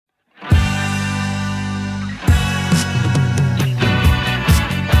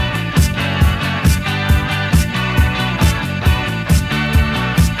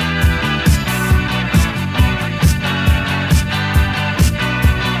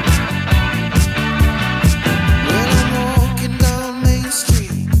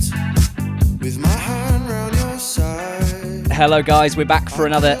Hello guys, we're back for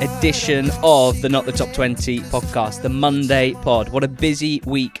another edition of the Not the Top 20 podcast, the Monday pod. What a busy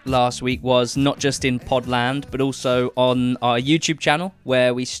week last week was, not just in Podland, but also on our YouTube channel,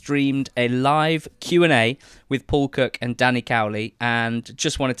 where we streamed a live Q&A with Paul Cook and Danny Cowley, and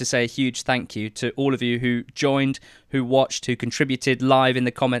just wanted to say a huge thank you to all of you who joined, who watched, who contributed live in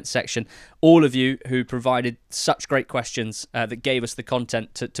the comments section, all of you who provided such great questions that gave us the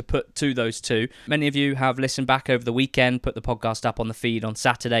content to put to those two. Many of you have listened back over the weekend, put the podcast up on the feed on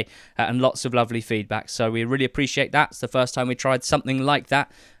Saturday, and lots of lovely feedback. So we really appreciate that. It's the first time we tried something like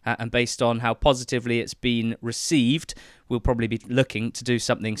that, and based on how positively it's been received, we'll probably be looking to do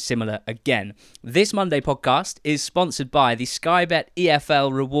something similar again. This Monday podcast is sponsored by the Sky Bet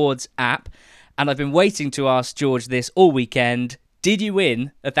EFL Rewards app, and I've been waiting to ask George this all weekend. Did you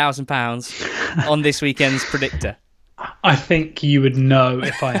win £1,000 on this weekend's predictor? I think you would know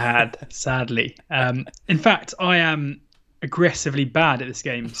if I had, sadly. In fact, I am aggressively bad at this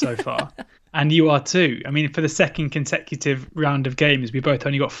game so far, and you are too. I mean, for the second consecutive round of games, we both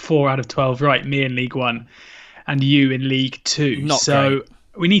only got 4 out of 12 right, me in League One and you in League Two. Not so great.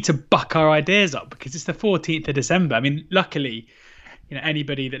 We need to buck our ideas up because it's the 14th of December. I mean, luckily,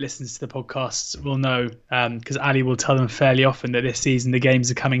 anybody that listens to the podcasts will know, because Ali will tell them fairly often that this season the games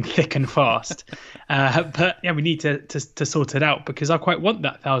are coming thick and fast. But yeah, we need to sort it out because I quite want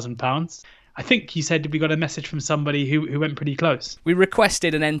that £1,000. I think you said we got a message from somebody who went pretty close. We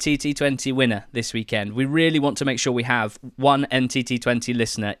requested an NTT20 winner this weekend. We really want to make sure we have one NTT20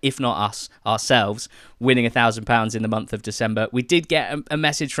 listener, if not us, ourselves, winning £1,000 in the month of December. We did get a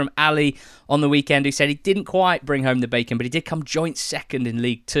message from Ali on the weekend who said he didn't quite bring home the bacon, but he did come joint second in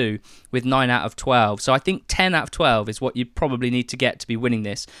League 2 with 9 out of 12. So I think 10 out of 12 is what you probably need to get to be winning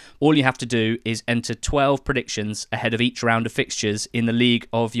this. All you have to do is enter 12 predictions ahead of each round of fixtures in the league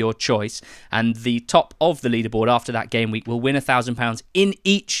of your choice. And the top of the leaderboard after that game week will win £1,000 in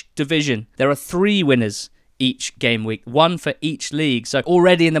each division. There are 3 winners each game week, 1 for each league. So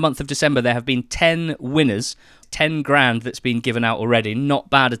already in the month of December, there have been 10 winners, 10 grand that's been given out already. Not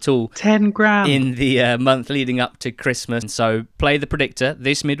bad at all. 10 grand in the month leading up to Christmas. So play the predictor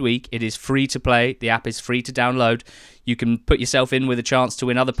this midweek. It is free to play. The app is free to download. You can put yourself in with a chance to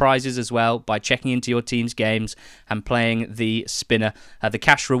win other prizes as well by checking into your team's games and playing the spinner. The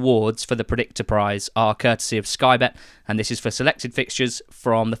cash rewards for the predictor prize are courtesy of Sky Bet, and this is for selected fixtures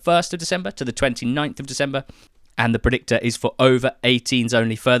from the 1st of December to the 29th of December. And the predictor is for over 18s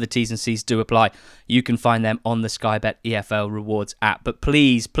only. Further T's and C's do apply. You can find them on the Sky Bet EFL Rewards app. But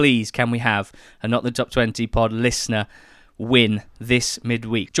please, can we have a Not the Top 20 pod listener win this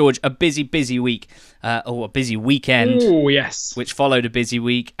midweek? George, a busy week, or a busy weekend. Oh, yes. Which followed a busy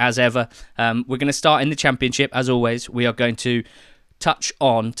week, as ever. We're going to start in the Championship, as always. We are going to touch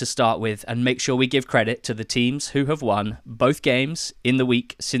on, to start with, and make sure we give credit to the teams who have won both games in the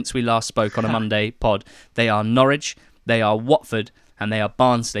week since we last spoke on a Monday pod. They are Norwich, they are Watford, and they are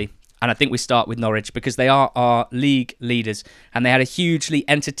Barnsley. And I think we start with Norwich because they are our league leaders, and they had a hugely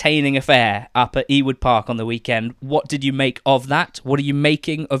entertaining affair up at Ewood Park on the weekend. What did you make of that? What are you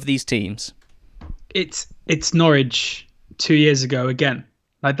making of these teams? It's Norwich 2 years ago again.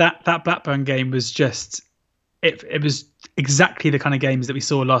 Like that Blackburn game was just it was exactly the kind of games that we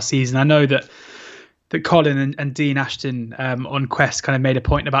saw last season. I know that Colin and Dean Ashton on Quest kind of made a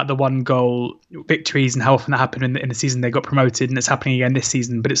point about the 1-goal victories and how often that happened in the season they got promoted, and it's happening again this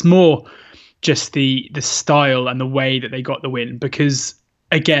season. But it's more just the style and the way that they got the win, because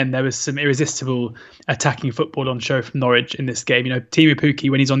again there was some irresistible attacking football on show from Norwich in this game. Timu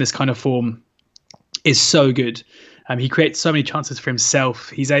Pukki, when he's on this kind of form, is so good. He creates so many chances for himself.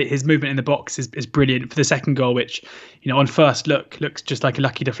 His movement in the box is brilliant for the second goal, which, on first look looks just like a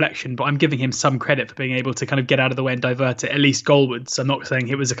lucky deflection. But I'm giving him some credit for being able to kind of get out of the way and divert it at least goalwards. I'm not saying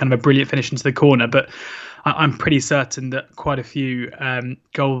it was a kind of a brilliant finish into the corner, but I'm pretty certain that quite a few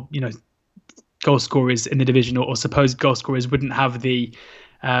goal scorers in the division or supposed goal scorers wouldn't have the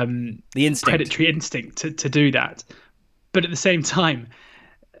predatory instinct to do that. But at the same time,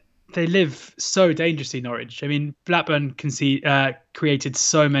 they live so dangerously, Norwich. I mean, Blackburn created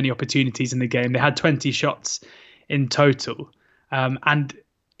so many opportunities in the game. They had 20 shots in total. And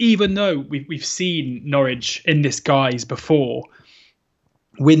even though we've seen Norwich in this guise before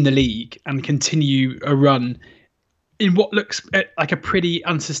win the league and continue a run in what looks like a pretty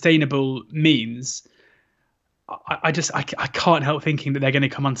unsustainable means, I can't help thinking that they're going to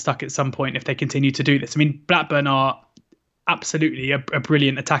come unstuck at some point if they continue to do this. I mean, Blackburn are absolutely a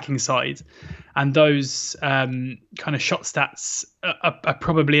brilliant attacking side, and those kind of shot stats are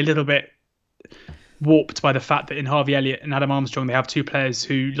probably a little bit warped by the fact that in Harvey Elliott and Adam Armstrong they have two players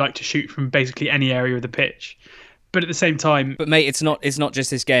who like to shoot from basically any area of the pitch. But at the same time, But mate, it's not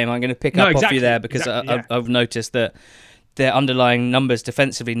just this game. I'm going to pick no, up off exactly, you there because exactly, yeah. I've noticed that their underlying numbers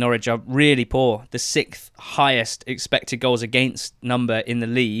defensively, Norwich are really poor. The 6th highest expected goals against number in the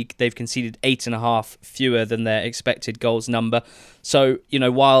league. They've conceded 8.5 fewer than their expected goals number. So,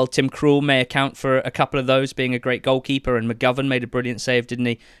 while Tim Krul may account for a couple of those, being a great goalkeeper, and McGovern made a brilliant save, didn't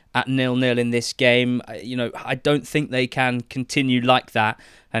he, at 0-0 in this game, I don't think they can continue like that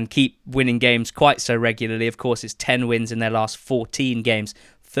and keep winning games quite so regularly. Of course, it's 10 wins in their last 14 games.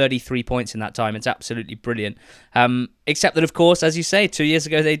 33 points in that time. It's absolutely brilliant. Except that, of course, as you say, 2 years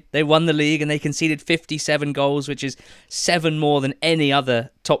ago, they won the league and they conceded 57 goals, which is 7 more than any other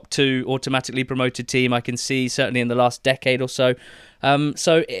top 2 automatically promoted team I can see, certainly in the last decade or so.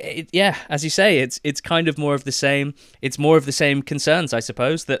 As you say, it's kind of more of the same. It's more of the same concerns, I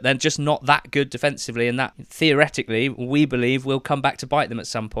suppose, that they're just not that good defensively, and that theoretically, we believe, will come back to bite them at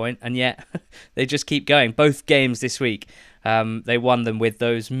some point, and yet they just keep going. Both games this week, they won them with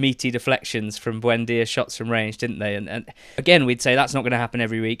those meaty deflections from Buendia shots from range, didn't they? And again, we'd say that's not going to happen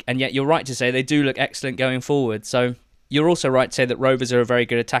every week, and yet you're right to say they do look excellent going forward. So you're also right to say that Rovers are a very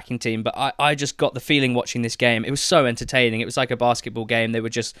good attacking team, but I just got the feeling watching this game, it was so entertaining. It was like a basketball game. They were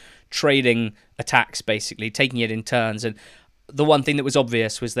just trading attacks, basically, taking it in turns. And the one thing that was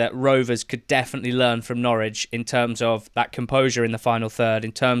obvious was that Rovers could definitely learn from Norwich in terms of that composure in the final third,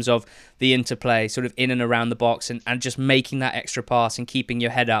 in terms of the interplay sort of in and around the box, and just making that extra pass and keeping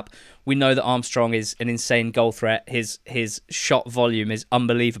your head up. We know that Armstrong is an insane goal threat. His shot volume is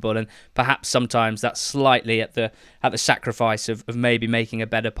unbelievable, and perhaps sometimes that's slightly at the sacrifice of maybe making a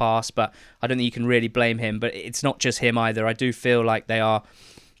better pass, but I don't think you can really blame him. But it's not just him either. I do feel like they are...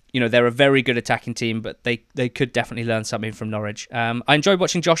 they're a very good attacking team, but they could definitely learn something from Norwich. I enjoyed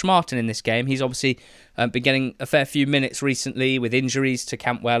watching Josh Martin in this game. He's obviously been getting a fair few minutes recently with injuries to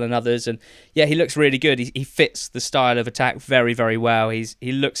Campbell and others. And yeah, he looks really good. He fits the style of attack very, very well.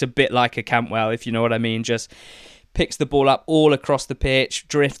 He looks a bit like a Campbell, if you know what I mean. Just picks the ball up all across the pitch,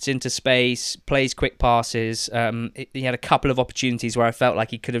 drifts into space, plays quick passes. He had a couple of opportunities where I felt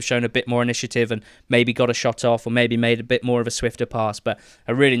like he could have shown a bit more initiative and maybe got a shot off or maybe made a bit more of a swifter pass, but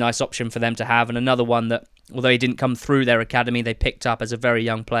a really nice option for them to have. And another one that, although he didn't come through their academy, they picked up as a very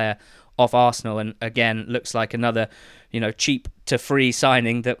young player off Arsenal, and again, looks like another, cheap to free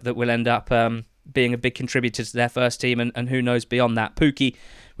signing that will end up being a big contributor to their first team, and who knows beyond that. Pukki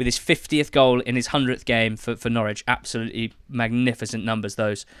with his 50th goal in his 100th game for Norwich. Absolutely magnificent numbers,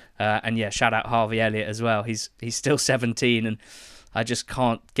 those. And yeah, shout out Harvey Elliott as well. He's still 17, and I just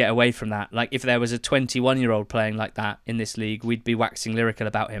can't get away from that. Like, if there was a 21-year-old playing like that in this league, we'd be waxing lyrical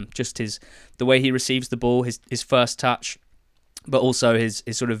about him. Just the way he receives the ball, his first touch, but also his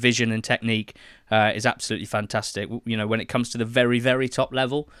sort of vision and technique is absolutely fantastic. When it comes to the very, very top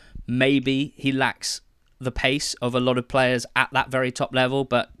level, maybe he lacks the pace of a lot of players at that very top level,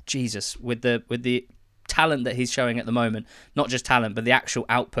 but Jesus, with the talent that he's showing at the moment, not just talent, but the actual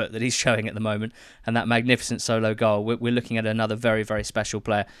output that he's showing at the moment, and that magnificent solo goal, we're looking at another very, very special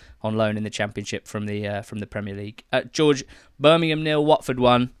player on loan in the Championship from the Premier League. George, Birmingham 0, Watford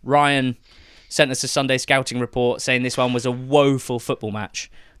 1. Ryan sent us a Sunday scouting report saying this one was a woeful football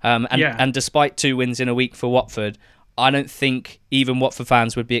match. And despite 2 wins in a week for Watford, I don't think even Watford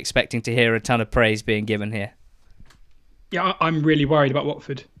fans would be expecting to hear a ton of praise being given here. Yeah, I'm really worried about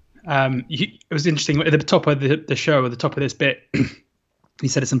Watford. It was interesting at the top of the show, at the top of this bit, he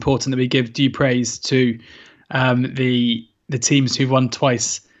said it's important that we give due praise to the teams who've won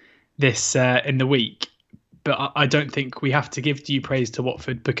twice this in the week. But I don't think we have to give due praise to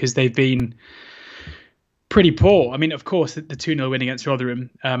Watford because they've been pretty poor. I mean, of course, the 2-0 win against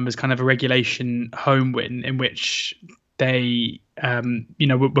Rotherham was kind of a regulation home win in which they,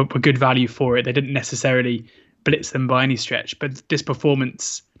 were good value for it. They didn't necessarily blitz them by any stretch, but this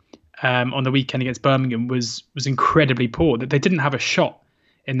performance on the weekend against Birmingham was incredibly poor. That they didn't have a shot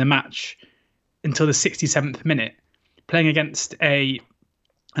in the match until the 67th minute, playing against an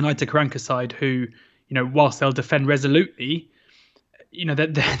Aita Karanka side who, whilst they'll defend resolutely,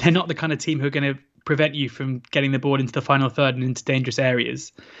 they're not the kind of team who are going to prevent you from getting the ball into the final third and into dangerous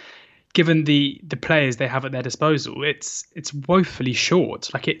areas. Given the players they have at their disposal, it's woefully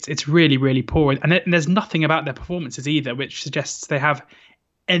short. Like it's really, really poor. And there's nothing about their performances either which suggests they have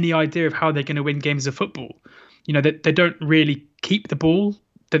any idea of how they're going to win games of football. They don't really keep the ball.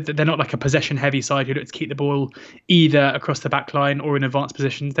 They're not like a possession-heavy side who look to keep the ball either across the back line or in advanced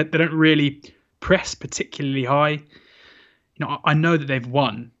positions. They don't really press particularly high. I know that they've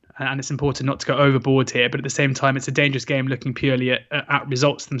won, and it's important not to go overboard here, but at the same time, it's a dangerous game looking purely at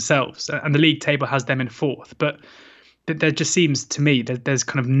results themselves. And the league table has them in 4th. But there just seems to me that there's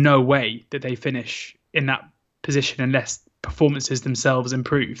kind of no way that they finish in that position unless performances themselves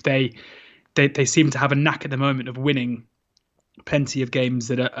improve. They seem to have a knack at the moment of winning plenty of games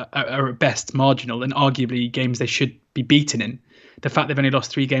that are at best marginal and arguably games they should be beaten in. The fact they've only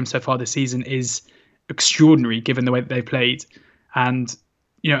lost 3 games so far this season is extraordinary given the way that they've played. And,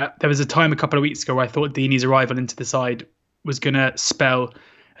 there was a time a couple of weeks ago where I thought Deeney's arrival into the side was going to spell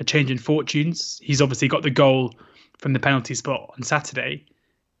a change in fortunes. He's obviously got the goal from the penalty spot on Saturday,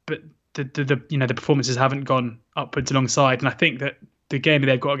 but the performances haven't gone upwards alongside. And I think that the game that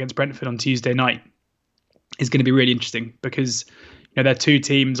they've got against Brentford on Tuesday night is going to be really interesting because they're 2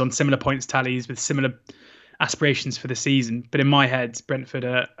 teams on similar points tallies with similar aspirations for the season. But in my head, Brentford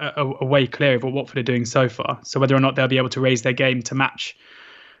are way clear of what Watford are doing so far. So whether or not they'll be able to raise their game to match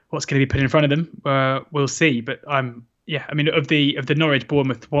what's going to be put in front of them, we'll see. But of the Norwich,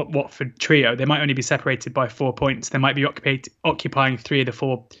 Bournemouth, Watford trio, they might only be separated by 4 points. They might be occupying 3 of the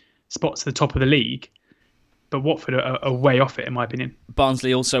 4 spots at the top of the league. But Watford are way off it, in my opinion.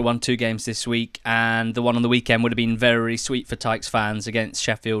 Barnsley also won 2 games this week, and the one on the weekend would have been very sweet for Tykes fans against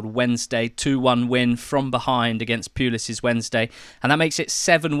Sheffield Wednesday. 2-1 win from behind against Pulis' Wednesday, and that makes it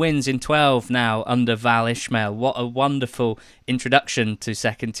 7 wins in 12 now under Val Ishmael. What a wonderful introduction to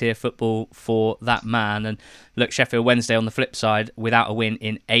second-tier football for that man. And look, Sheffield Wednesday on the flip side, without a win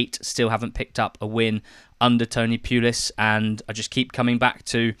in 8, still haven't picked up a win under Tony Pulis, and I just keep coming back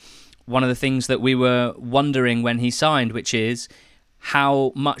to one of the things that we were wondering when he signed, which is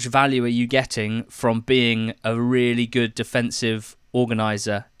how much value are you getting from being a really good defensive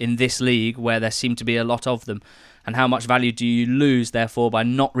organiser in this league where there seem to be a lot of them? And how much value do you lose, therefore, by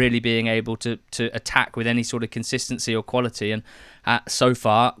not really being able to attack with any sort of consistency or quality? And so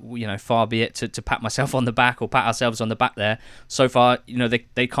far, far be it to pat myself on the back or pat ourselves on the back there. So far,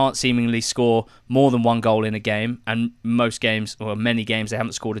 they can't seemingly score more than 1 goal in a game. And most games, or many games, they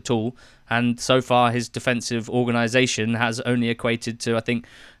haven't scored at all. And so far, his defensive organisation has only equated to, I think,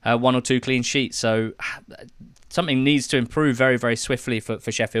 1 or 2 clean sheets. So something needs to improve very, very swiftly for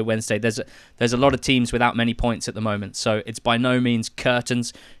Sheffield Wednesday. There's a lot of teams without many points at the moment, so it's by no means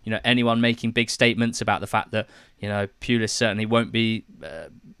curtains. Anyone making big statements about the fact that Pulis certainly won't be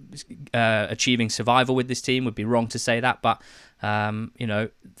achieving survival with this team would be wrong to say that. But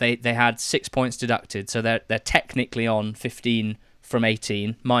they had 6 points deducted, so they're technically on 15 from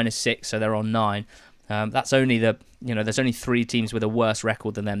 18, -6, so they're on 9. That's only there's only 3 teams with a worse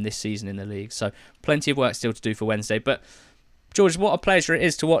record than them this season in the league. So plenty of work still to do for Wednesday. But George, what a pleasure it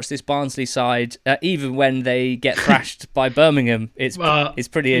is to watch this Barnsley side, even when they get thrashed by Birmingham. It's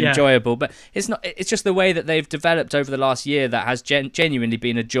pretty enjoyable. But it's not. It's just the way that they've developed over the last year that has genuinely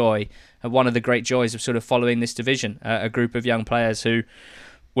been a joy. One of the great joys of sort of following this division. A group of young players who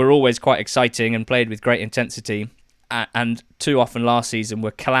were always quite exciting and played with great intensity. And too often last season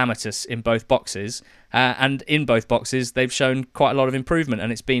were calamitous in both boxes. And in both boxes, they've shown quite a lot of improvement,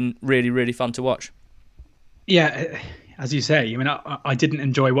 and it's been really, really fun to watch. Yeah, as you say, I didn't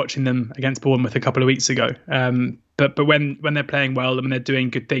enjoy watching them against Bournemouth a couple of weeks ago. But when they're playing well and when they're doing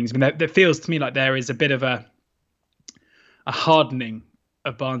good things, it feels to me like there is a bit of a hardening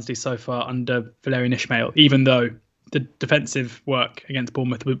of Barnsley so far under Valérien Ismaël, even though the defensive work against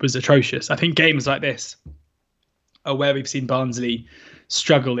Bournemouth was atrocious. I think games like this are where we've seen Barnsley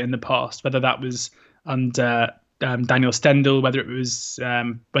struggle in the past, whether that was under Daniel Stendel, whether it was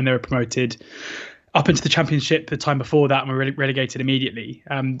when they were promoted up into the Championship the time before that and were relegated immediately.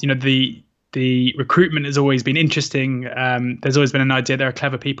 The recruitment has always been interesting. There's always been an idea there are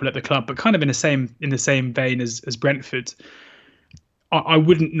clever people at the club, but kind of in the same vein as Brentford. I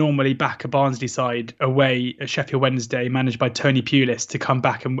wouldn't normally back a Barnsley side away at Sheffield Wednesday, managed by Tony Pulis, to come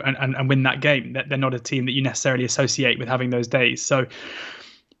back and win that game. They're not a team that you necessarily associate with having those days. So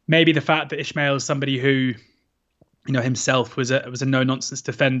maybe the fact that Ismaël is somebody who, himself was a no-nonsense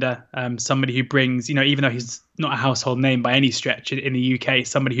defender, somebody who brings, even though he's not a household name by any stretch in the UK,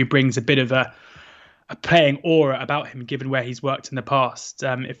 somebody who brings a bit of a playing aura about him, given where he's worked in the past.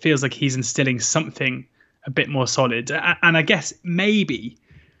 It feels like he's instilling something a bit more solid. And I guess maybe,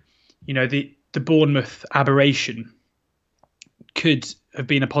 the Bournemouth aberration could have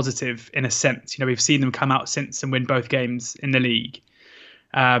been a positive in a sense. We've seen them come out since and win both games in the league.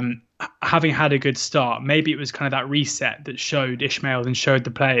 Having had a good start, maybe it was kind of that reset that showed Ismaël and showed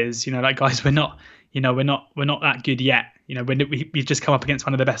the players, guys, we're not that good yet. We've just come up against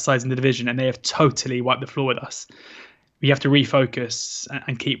one of the best sides in the division and they have totally wiped the floor with us. We have to refocus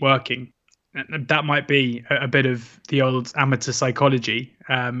and keep working. That might be a bit of the old amateur psychology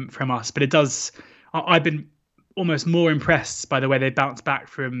from us, but it does. I've been almost more impressed by the way they bounced back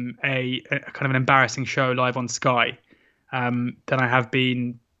from a kind of an embarrassing show live on Sky than I have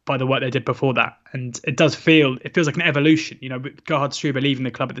been by the work they did before that. And it feels like an evolution. Gerhard Struber leaving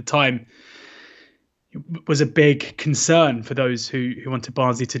the club at the time was a big concern for those who wanted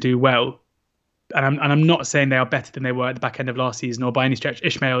Barnsley to do well. And I'm not saying they are better than they were at the back end of last season, or by any stretch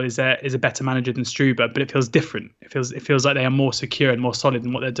Ishmael is a better manager than Struber, but it feels different. It feels like they are more secure and more solid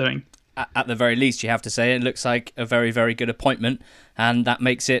in what they're doing. At the very least, you have to say it looks like a very, very good appointment, and that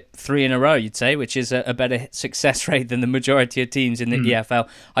makes it 3 in a row, you'd say, which is a better success rate than the majority of teams in the EFL.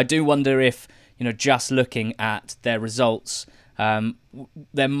 I do wonder if, just looking at their results,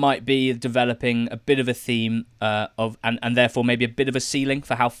 there might be developing a bit of a theme and therefore maybe a bit of a ceiling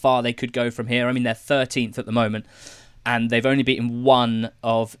for how far they could go from here. I mean, they're 13th at the moment, and they've only beaten one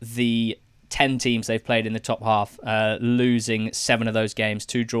of the 10 teams they've played in the top half, losing 7 of those games,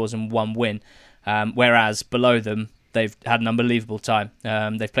 2 draws and 1 win. Whereas below them, they've had an unbelievable time.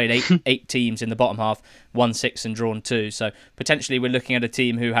 They've played eight teams in the bottom half, won 6 and drawn 2. So potentially we're looking at a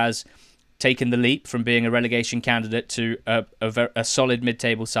team who has taken the leap from being a relegation candidate to a solid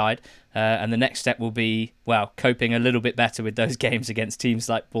mid-table side. And the next step will be, coping a little bit better with those games against teams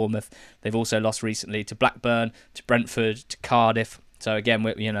like Bournemouth. They've also lost recently to Blackburn, to Brentford, to Cardiff. So again,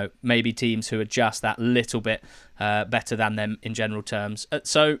 maybe teams who are just that little bit better than them in general terms.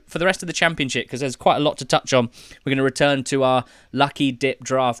 So for the rest of the Championship, because there's quite a lot to touch on, we're going to return to our Lucky Dip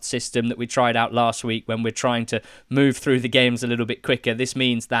draft system that we tried out last week when we're trying to move through the games a little bit quicker. This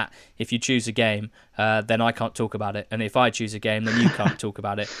means that if you choose a game, then I can't talk about it. And if I choose a game, then you can't talk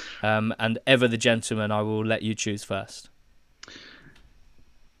about it. And ever the gentleman, I will let you choose first.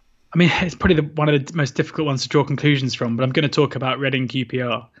 I mean, it's probably one of the most difficult ones to draw conclusions from, but I'm going to talk about Reading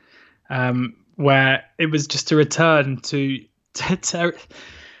QPR, where it was just a return to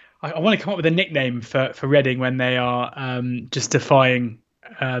I want to come up with a nickname for Reading when they are just defying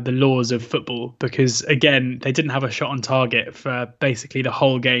the laws of football, because, again, they didn't have a shot on target for basically the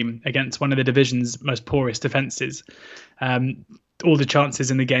whole game against one of the division's most poorest defences. All the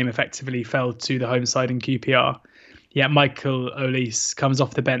chances in the game effectively fell to the home side in QPR. Yeah, Michael Olise comes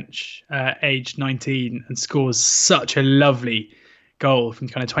off the bench, aged 19, and scores such a lovely goal from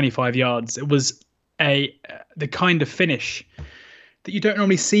kind of 25 yards. It was the kind of finish that you don't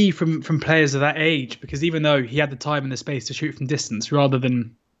normally see from players of that age, because even though he had the time and the space to shoot from distance, rather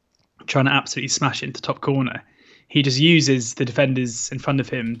than trying to absolutely smash it into top corner, he just uses the defenders in front of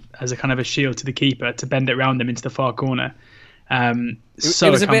him as a kind of a shield to the keeper to bend it around them into the far corner. It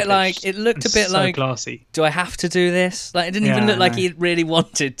was a bit like, it looked a bit so like, classy. Do I have to do this? Like, it didn't even look like he really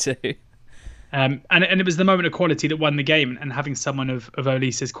wanted to. And it was the moment of quality that won the game, and having someone of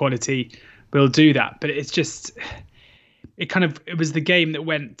Olise's quality will do that. But it's just, it was the game that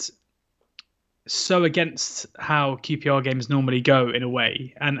went so against how QPR games normally go in a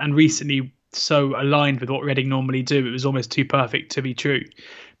way, and recently so aligned with what Reading normally do. It was almost too perfect to be true.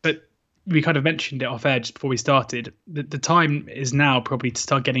 But we kind of mentioned it off air just before we started. The time is now probably to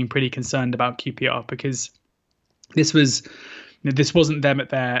start getting pretty concerned about QPR, because this wasn't them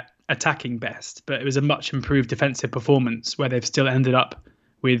at their attacking best, but it was a much improved defensive performance where they've still ended up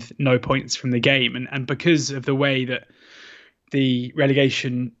with no points from the game. And because of the way that the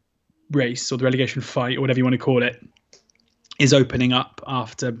relegation race, or the relegation fight, or whatever you want to call it, is opening up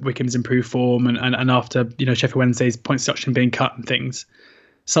after Wycombe's improved form and after Sheffield Wednesday's point deduction being cut and things,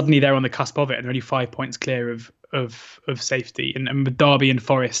 suddenly they're on the cusp of it, and they're only 5 points clear of safety. And with Derby and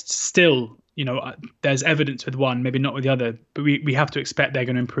Forest still, there's evidence with one, maybe not with the other, but we have to expect they're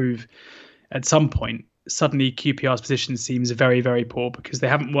going to improve at some point. Suddenly QPR's position seems very, very poor, because they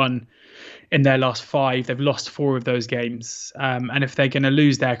haven't won in their last 5. They've lost 4 of those games. And if they're going to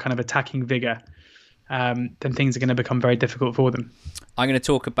lose their kind of attacking vigour, then things are going to become very difficult for them. I'm going to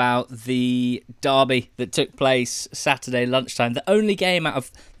talk about the derby that took place Saturday lunchtime. The only game out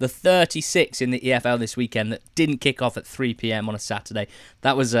of the 36 in the EFL this weekend that didn't kick off at 3 p.m. on a Saturday.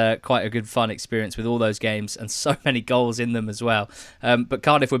 That was quite a good fun experience with all those games and so many goals in them as well. But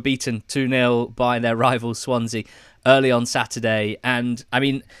Cardiff were beaten 2-0 by their rival Swansea early on Saturday. And, I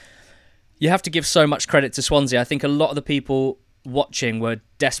mean, you have to give so much credit to Swansea. I think a lot of the people watching were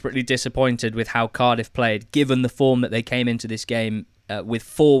desperately disappointed with how Cardiff played, given the form that they came into this game with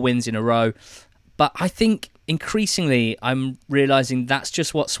 4 wins in a row. But I think increasingly I'm realising that's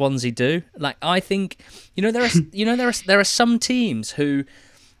just what Swansea do. Like, I think, there are some teams who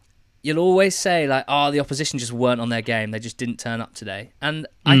you'll always say, like, the opposition just weren't on their game, they just didn't turn up today. And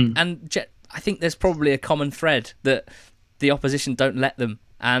I think there's probably a common thread that the opposition don't let them.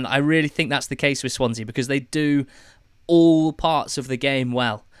 And I really think that's the case with Swansea, because they do all parts of the game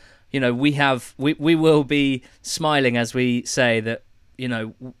well. We will be smiling as we say that,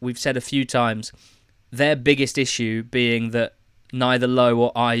 we've said a few times, their biggest issue being that neither Lowe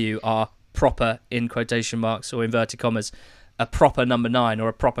or Ayew are proper, in quotation marks or inverted commas, a proper number 9 or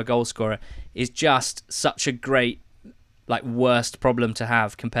a proper goal scorer is just such a great worst problem to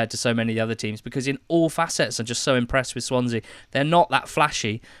have compared to so many other teams, because in all facets I'm just so impressed with Swansea. They're not that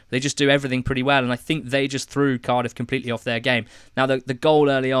flashy, they just do everything pretty well, and I think they just threw Cardiff completely off their game. Now the goal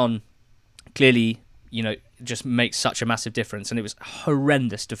early on clearly, just makes such a massive difference, and it was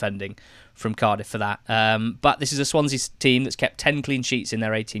horrendous defending from Cardiff for that. But this is a Swansea team that's kept 10 clean sheets in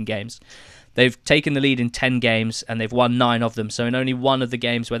their 18 games. They've taken the lead in 10 games and they've won 9 of them. So in only one of the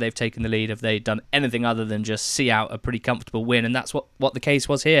games where they've taken the lead have they done anything other than just see out a pretty comfortable win. And that's what the case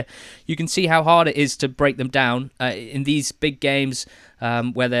was here. You can see how hard it is to break them down in these big games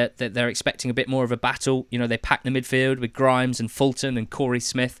where they're expecting a bit more of a battle. They pack the midfield with Grimes and Fulton and Corey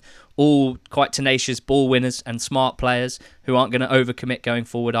Smith, all quite tenacious ball winners and smart players who aren't going to overcommit going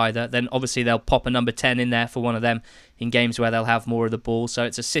forward either. Then obviously they'll pop a number 10 in there for one of them in games where they'll have more of the ball. So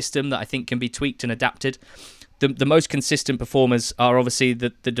it's a system that I think can be tweaked and adapted. The most consistent performers are obviously the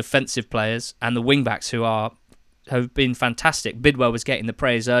defensive players and the wing-backs who have been fantastic. Bidwell was getting the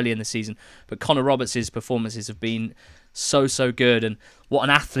praise early in the season, but Connor Roberts' performances have been so good, and what an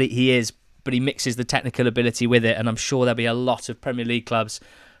athlete he is, but he mixes the technical ability with it, and I'm sure there'll be a lot of Premier League clubs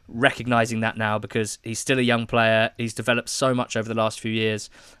recognising that now, because he's still a young player. He's developed so much over the last few years,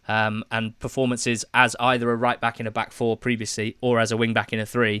 and performances as either a right back in a back four previously or as a wing back in a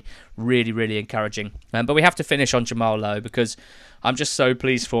 3, really encouraging. But we have to finish on Jamal Lowe, because I'm just so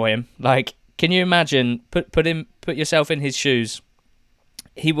pleased for him. Can you imagine, put yourself in his shoes?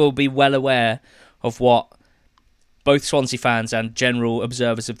 He will be well aware of what both Swansea fans and general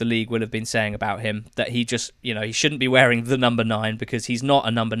observers of the league will have been saying about him, that he just, he shouldn't be wearing the number 9 because he's not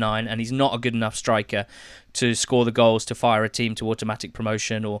a number 9 and he's not a good enough striker to score the goals to fire a team to automatic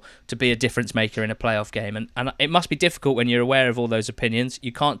promotion or to be a difference maker in a playoff game. And it must be difficult when you're aware of all those opinions.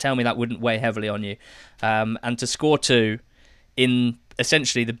 You can't tell me that wouldn't weigh heavily on you. And to score 2 in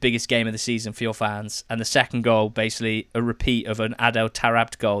essentially the biggest game of the season for your fans, and the second goal basically a repeat of an Adel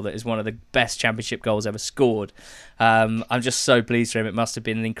Tarabt goal that is one of the best championship goals ever scored. I'm just so pleased for him. It must have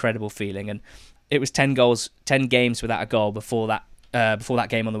been an incredible feeling, and it was 10 games without a goal before that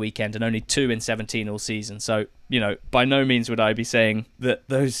game on the weekend, and only 2 in 17 all season. So by no means would I be saying that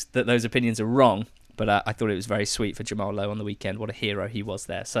those opinions are wrong. But I thought it was very sweet for Jamal Lowe on the weekend. What a hero he was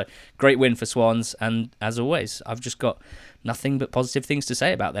there. So great win for Swans. And as always, I've just got nothing but positive things to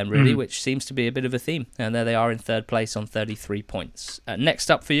say about them, really, which seems to be a bit of a theme. And there they are in 3rd place on 33 points.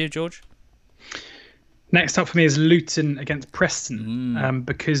 Next up for you, George? Next up for me is Luton against Preston,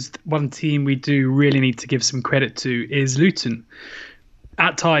 because one team we do really need to give some credit to is Luton.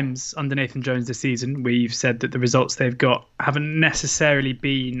 At times under Nathan Jones this season, we've said that the results they've got haven't necessarily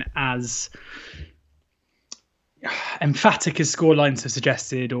been as emphatic as scorelines have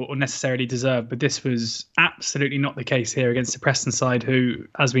suggested or necessarily deserved, but this was absolutely not the case here against the Preston side, who,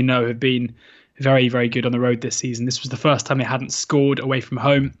 as we know, have been very good on the road this season. This was the first time they hadn't scored away from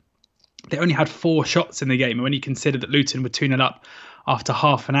home. They only had 4 shots in the game, and when you consider that Luton were 2-0 up after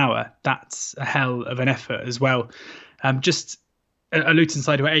half an hour, that's a hell of an effort as well. Just a Luton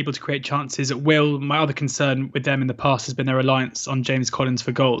side who are able to create chances at will. My other concern with them in the past has been their reliance on James Collins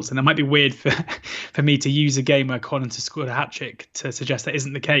for goals. And it might be weird for me to use a game where Collins has scored a hat-trick to suggest that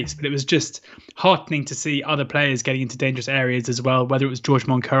isn't the case. But it was just heartening to see other players getting into dangerous areas as well, whether it was George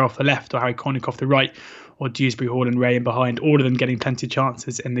Moncur off the left or Harry Cornick off the right, or Dewsbury Hall and Ray in behind, all of them getting plenty of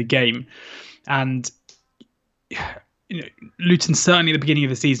chances in the game. And Luton certainly at the beginning of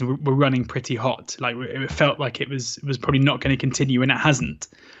the season were running pretty hot. It felt like it was probably not going to continue, and it hasn't.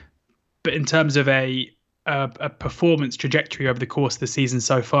 But in terms of a performance trajectory over the course of the season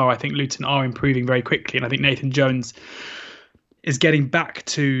so far, I think Luton are improving very quickly, and I think Nathan Jones is getting back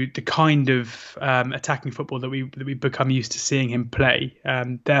to the kind of attacking football that we've become used to seeing him play.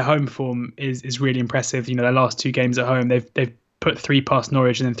 Their home form is really impressive. Their last 2 games at home, they've put 3 past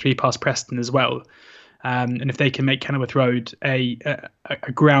Norwich and then 3 past Preston as well. And if they can make Kenilworth Road a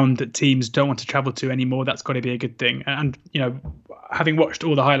ground that teams don't want to travel to anymore, that's got to be a good thing. And having watched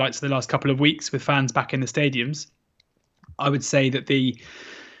all the highlights of the last couple of weeks with fans back in the stadiums, I would say that the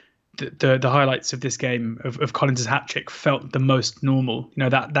highlights of this game of Collins' hat-trick felt the most normal.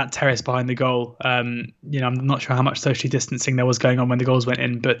 That terrace behind the goal. I'm not sure how much socially distancing there was going on when the goals went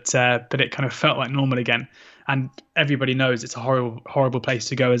in, but it kind of felt like normal again. And everybody knows it's a horrible place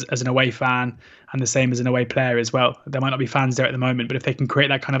to go as an away fan, and the same as an away player as well. There might not be fans there at the moment, but if they can create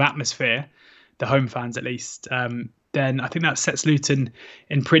that kind of atmosphere, the home fans at least, then I think that sets Luton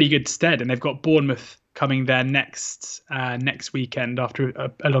in pretty good stead. And they've got Bournemouth coming there next weekend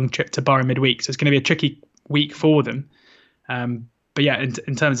after a long trip to Borough midweek. So it's going to be a tricky week for them. But yeah,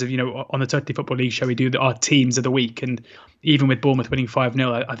 in terms of, on the Totally Football League show, we do our teams of the week. And even with Bournemouth winning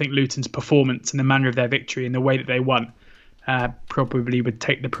 5-0, I think Luton's performance and the manner of their victory and the way that they won probably would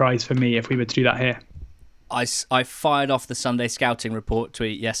take the prize for me if we were to do that here. I fired off the Sunday Scouting Report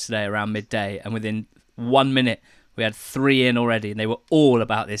tweet yesterday around midday, and within 1 minute, we had 3 in already, and they were all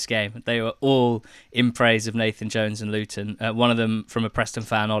about this game. They were all in praise of Nathan Jones and Luton. One of them from a Preston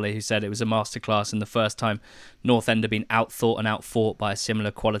fan, Ollie, who said it was a masterclass and the first time North End had been outthought and outfought by a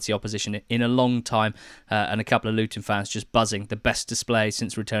similar quality opposition in a long time. And a couple of Luton fans just buzzing. The best display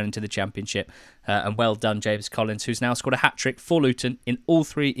since returning to the Championship. And well done, James Collins, who's now scored a hat-trick for Luton in all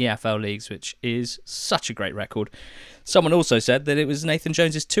 3 EFL leagues, which is such a great record. Someone also said that it was Nathan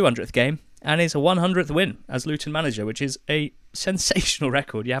Jones' 200th game and his 100th win as Luton manager, which is a sensational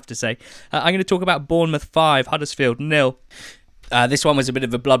record, you have to say. I'm going to talk about Bournemouth 5, Huddersfield 0. This one was a bit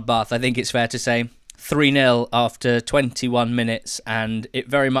of a bloodbath, I think it's fair to say. 3-0 after 21 minutes, and it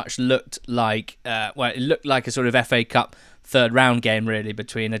very much looked like it looked like a sort of FA Cup third round game, really,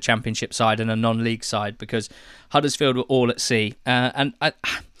 between a Championship side and a non-league side, because Huddersfield were all at sea.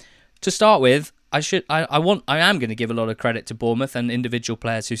 To start with, I am going to give a lot of credit to Bournemouth and individual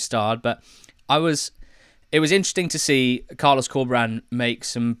players who starred, but it was interesting to see Carlos Corberán make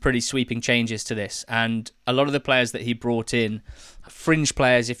some pretty sweeping changes to this, and a lot of the players that he brought in, fringe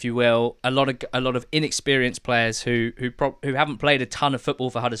players, if you will, a lot of inexperienced players who haven't played a ton of football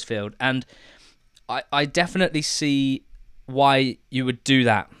for Huddersfield, and I definitely see why you would do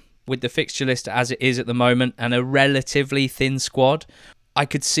that with the fixture list as it is at the moment and a relatively thin squad. I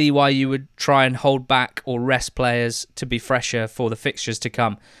could see why you would try and hold back or rest players to be fresher for the fixtures to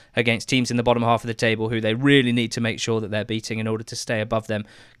come against teams in the bottom half of the table who they really need to make sure that they're beating in order to stay above them,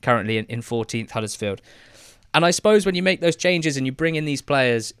 currently in 14th Huddersfield. And I suppose when you make those changes and you bring in these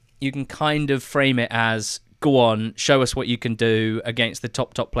players, you can kind of frame it as, go on, show us what you can do against the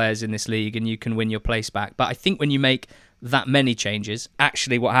top players in this league and you can win your place back. But I think when you make that many changes,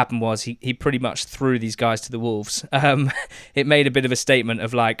 actually what happened was he pretty much threw these guys to the wolves. It made a bit of a statement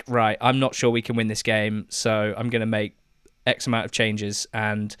of like, right, I'm not sure we can win this game, so I'm going to make X amount of changes,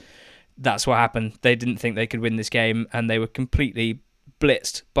 and that's what happened. They didn't think they could win this game, and they were completely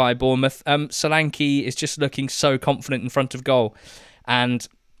blitzed by Bournemouth. Solanke is just looking so confident in front of goal, and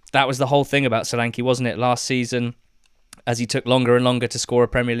that was the whole thing about Solanke, wasn't it, last season? As he took longer and longer to score a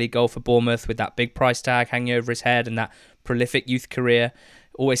Premier League goal for Bournemouth with that big price tag hanging over his head and that prolific youth career,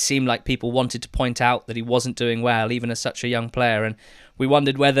 always seemed like people wanted to point out that he wasn't doing well, even as such a young player. And we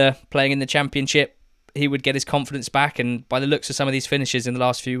wondered whether playing in the Championship he would get his confidence back. And by the looks of some of these finishes in the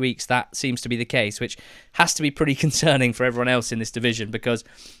last few weeks, that seems to be the case, which has to be pretty concerning for everyone else in this division because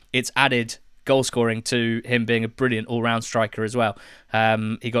it's added goal scoring to him being a brilliant all-round striker as well.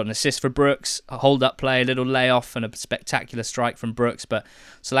 He got an assist for Brooks, a hold-up play, a little layoff, and a spectacular strike from Brooks. But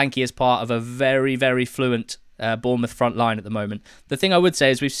Solanke is part of a very, very fluent Bournemouth front line at the moment. The thing I would say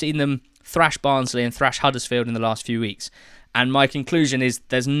is we've seen them thrash Barnsley and thrash Huddersfield in the last few weeks. And my conclusion is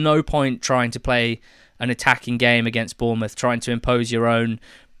there's no point trying to play an attacking game against Bournemouth, trying to impose your own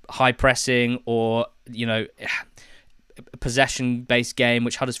high pressing or, possession-based game,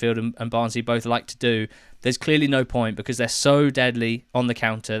 which Huddersfield and Barnsley both like to do. There's clearly no point because they're so deadly on the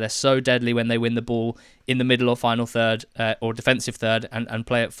counter. They're so deadly when they win the ball in the middle or final third or defensive third and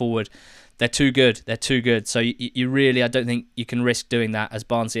play it forward. They're too good. They're too good. So you really, I don't think you can risk doing that, as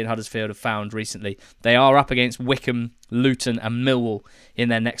Barnsley and Huddersfield have found recently. They are up against Wycombe, Luton and Millwall in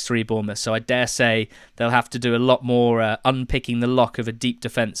their next 3 Bournemouth. So I dare say they'll have to do a lot more unpicking the lock of a deep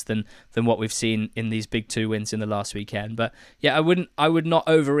defence than what we've seen in these big 2 wins in the last weekend. But yeah, I would not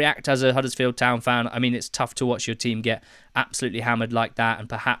overreact as a Huddersfield Town fan. I mean, it's tough to watch your team get absolutely hammered like that, and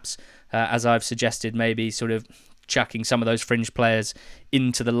perhaps, as I've suggested, maybe sort of chucking some of those fringe players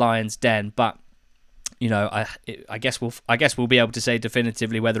into the Lions' den. But I guess we'll be able to say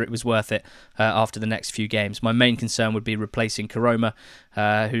definitively whether it was worth it after the next few games. My main concern would be replacing Karoma,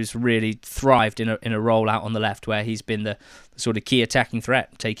 who's really thrived in a role out on the left, where he's been the sort of key attacking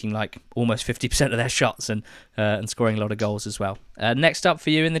threat, taking like almost 50% of their shots and scoring a lot of goals as well. Next up for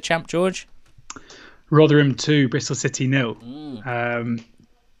you in the Champ, George? Rotherham 2, Bristol City 0.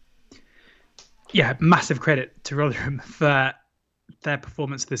 Massive credit to Rotherham for their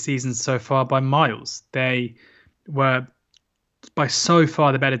performance of the season so far by miles. They were by so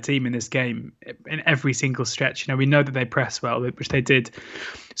far the better team in this game in every single stretch. We know that they press well, which they did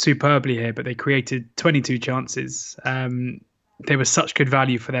superbly here, but they created 22 chances. They were such good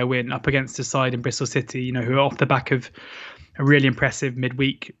value for their win up against a side in Bristol City, who are off the back of a really impressive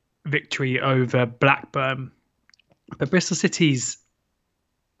midweek victory over Blackburn. But Bristol City's,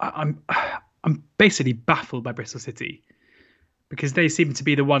 I'm basically baffled by Bristol City. because they seem to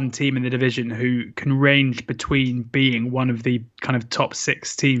be the one team in the division who can range between being one of the kind of top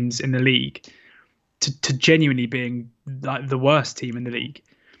 6 teams in the league to genuinely being like the worst team in the league.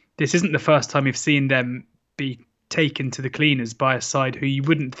 This isn't the first time we've seen them be taken to the cleaners by a side who you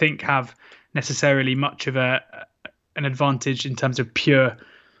wouldn't think have necessarily much of an advantage in terms of pure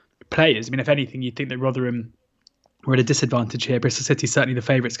players. I mean, if anything, you'd think that Rotherham were at a disadvantage here. Bristol City certainly the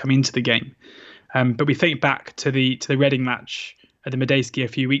favourites coming into the game. But we think back to the Reading match at the Medeski a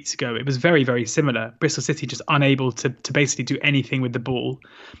few weeks ago. It was very, very similar. Bristol City just unable to basically do anything with the ball,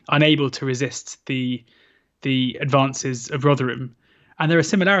 unable to resist the advances of Rotherham. And there are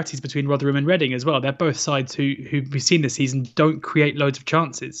similarities between Rotherham and Reading as well. They're both sides who we've seen this season don't create loads of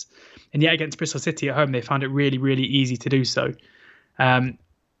chances. And yet against Bristol City at home, they found it really, really easy to do so.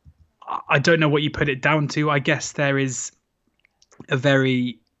 I don't know what you put it down to. I guess there is a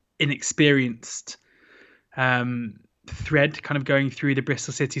very inexperienced thread kind of going through the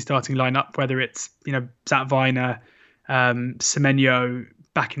Bristol City starting lineup, whether it's, Zat Viner, Semenyo,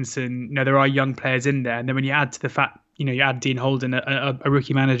 Backinson. There are young players in there. And then when you add to the fact, you add Dean Holden, a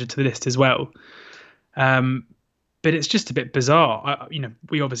rookie manager, to the list as well. But it's just a bit bizarre.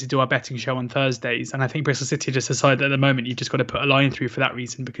 We obviously do our betting show on Thursdays, and I think Bristol City just decided at the moment you've just got to put a line through for that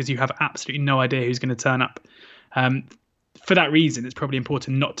reason, because you have absolutely no idea who's going to turn up. For that reason, it's probably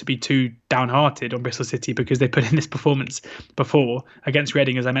important not to be too downhearted on Bristol City, because they put in this performance before against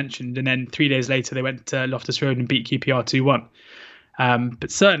Reading, as I mentioned, and then 3 days later they went to Loftus Road and beat QPR 2-1.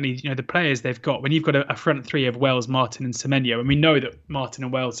 But certainly, the players they've got, when you've got a front three of Wells, Martin and Semenyo, and we know that Martin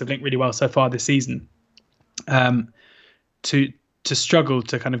and Wells have linked really well so far this season, to struggle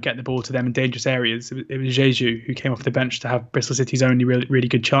to kind of get the ball to them in dangerous areas. It was Jeju who came off the bench to have Bristol City's only really, really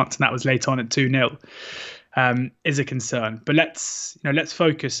good chance, and that was late on at 2-0. Is a concern. But let's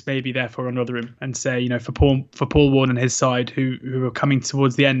focus maybe therefore on Rotherham and say, for Paul Warne and his side, who are coming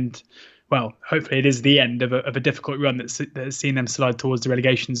towards the end. Well, hopefully it is the end of a difficult run that has seen them slide towards the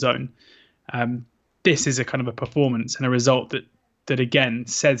relegation zone. This is a kind of a performance and a result that again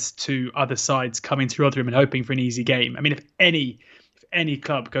says to other sides coming to Rotherham and hoping for an easy game. I mean, if any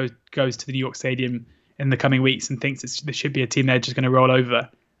club goes to the New York Stadium in the coming weeks and thinks there should be a team they're just going to roll over,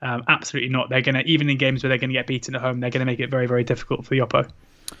 absolutely not. They're going to, even in games where they're going to get beaten at home, they're going to make it very, very difficult for the Oppo.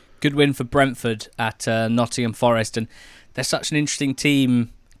 Good win for Brentford at Nottingham Forest, and they're such an interesting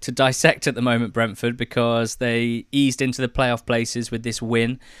team to dissect at the moment, Brentford, because they eased into the playoff places with this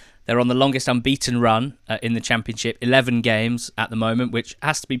win. They're on the longest unbeaten run in the Championship, 11 games at the moment, which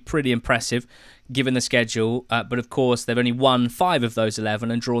has to be pretty impressive given the schedule. But of course, they've only won 5 of those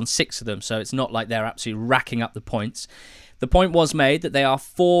 11 and drawn 6 of them, so it's not like they're absolutely racking up the points. The point was made that they are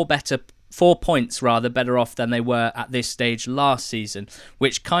 4 points better off than they were at this stage last season,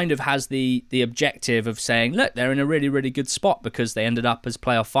 which kind of has the objective of saying, look, they're in a really, really good spot because they ended up as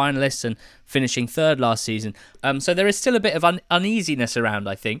playoff finalists and finishing 3rd last season. So there is still a bit of uneasiness around,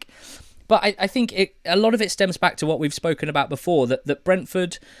 I think. But I think a lot of it stems back to what we've spoken about before, that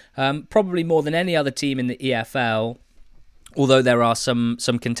Brentford, probably more than any other team in the EFL, although there are some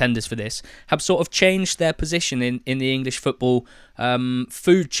contenders for this, have sort of changed their position in the English football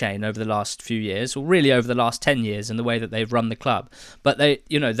food chain over the last few years, or really over the last 10 years, in the way that they've run the club. But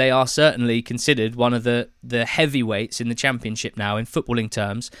they are certainly considered one of the heavyweights in the Championship now in footballing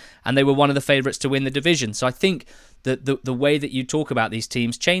terms, and they were one of the favourites to win the division. So I think that the way that you talk about these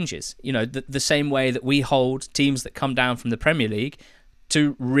teams changes. The same way that we hold teams that come down from the Premier League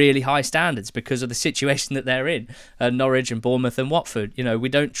to really high standards because of the situation that they're in, Norwich and Bournemouth and Watford. We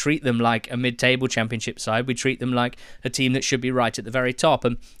don't treat them like a mid-table Championship side. We treat them like a team that should be right at the very top.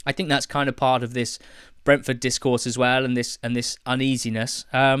 And I think that's kind of part of this Brentford discourse as well, and this uneasiness,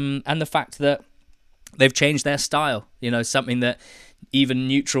 and the fact that they've changed their style. Something that even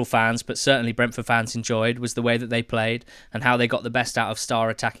neutral fans, but certainly Brentford fans, enjoyed was the way that they played and how they got the best out of star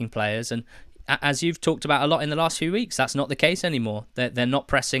attacking players. And as you've talked about a lot in the last few weeks, that's not the case anymore. They're not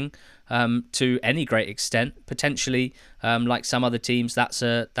pressing to any great extent. Potentially, like some other teams, that's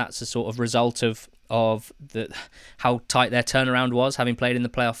a sort of result of how tight their turnaround was, having played in the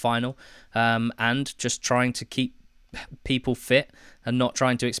playoff final, and just trying to keep people fit and not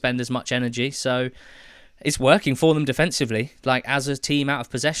trying to expend as much energy. So it's working for them defensively. Like, as a team out of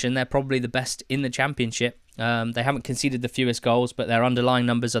possession, they're probably the best in the Championship. They haven't conceded the fewest goals, but their underlying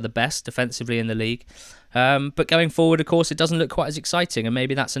numbers are the best defensively in the league. But going forward, of course, it doesn't look quite as exciting, and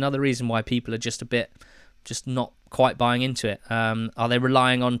maybe that's another reason why people are just a bit just not quite buying into it. Are they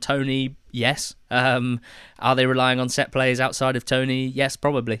relying on Tony? Yes. Are they relying on set plays outside of Tony? Yes,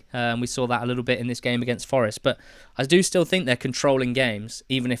 probably. We saw that a little bit in this game against Forest. But I do still think they're controlling games,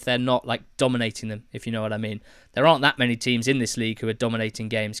 even if they're not like dominating them, if you know what I mean. There aren't that many teams in this league who are dominating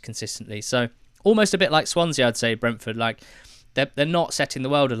games consistently. So almost a bit like Swansea, I'd say, Brentford. Like they're not setting the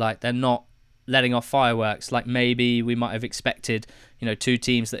world alight. They're not letting off fireworks like maybe we might have expected, two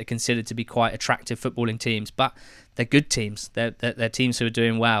teams that are considered to be quite attractive footballing teams, but they're good teams. They're teams who are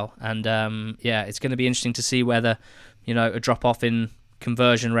doing well, and it's going to be interesting to see whether a drop off in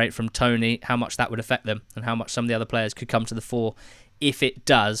conversion rate from Tony, how much that would affect them, and how much some of the other players could come to the fore if it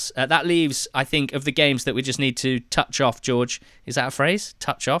does. That leaves, I think, of the games that we just need to touch off. George, is that a phrase?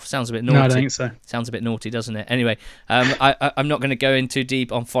 Touch off sounds a bit naughty. No, I don't think so. Sounds a bit naughty, doesn't it? Anyway, I'm not going to go in too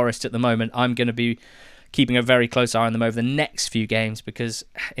deep on Forest at the moment. I'm going to be keeping a very close eye on them over the next few games, because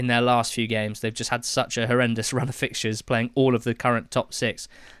in their last few games they've just had such a horrendous run of fixtures, playing all of the current top six,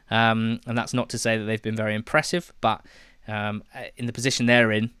 and that's not to say that they've been very impressive, but in the position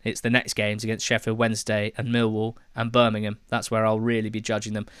they're in, it's the next games against Sheffield Wednesday and Millwall and Birmingham. That's where I'll really be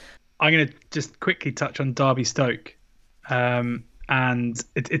judging them. I'm going to just quickly touch on Derby Stoke, and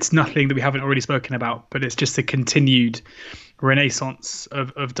it's nothing that we haven't already spoken about, but it's just a continued renaissance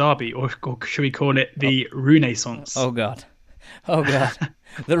of Derby, or should we call it the Renaissance? Oh God,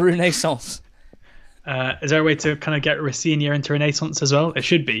 the Renaissance. Is there a way to kind of get Rossignol into Renaissance as well? It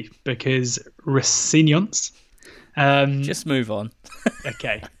should be, because Rossignons. Just move on.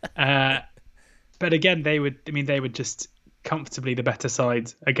 Okay. But again, they would just comfortably the better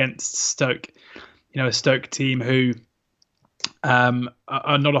side against Stoke. A Stoke team who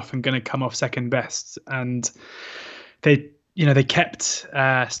are not often going to come off second best, and they kept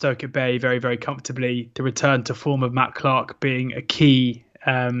Stoke at bay very, very comfortably. The return to form of Matt Clark being a key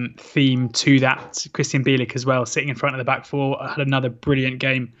theme to that. Christian Bielik as well, sitting in front of the back four, had another brilliant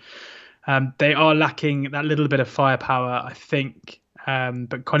game. They are lacking that little bit of firepower, I think.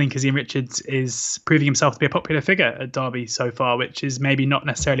 But Colin Kazim-Richards is proving himself to be a popular figure at Derby so far, which is maybe not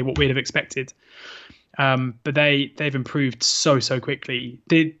necessarily what we'd have expected. But they've improved so quickly.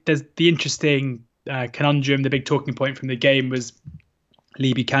 There's the interesting conundrum, the big talking point from the game was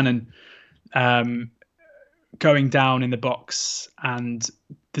Lee Buchanan going down in the box, and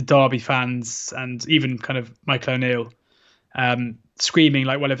the Derby fans and even kind of Michael O'Neill screaming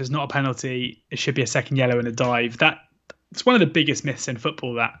like, well, if it's not a penalty, it should be a second yellow and a dive. It's one of the biggest myths in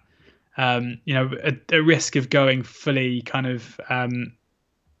football, that a risk of going fully kind of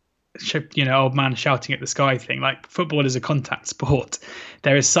old man shouting at the sky thing. Like, football is a contact sport.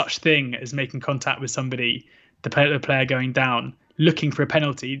 There is such thing as making contact with somebody, the player going down, looking for a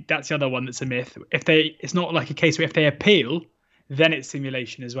penalty. That's the other one that's a myth. It's not like a case where if they appeal, then it's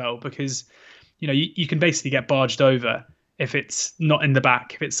simulation as well, because you can basically get barged over if it's not in the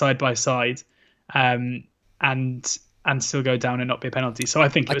back, if it's side by side, and still go down and not be a penalty. So I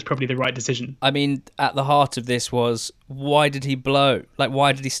think it was probably the right decision. I mean, at the heart of this was, why did he blow? Like,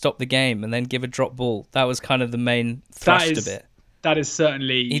 why did he stop the game and then give a drop ball? That was kind of the main thrust of it. That is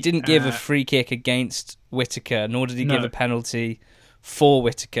certainly... He didn't give a free kick against Whittaker, nor did he give a penalty for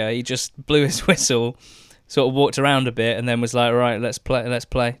Whittaker. He just blew his whistle, sort of walked around a bit, and then was like, all right, let's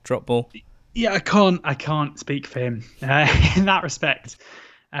play, drop ball. Yeah, I can't speak for him in that respect.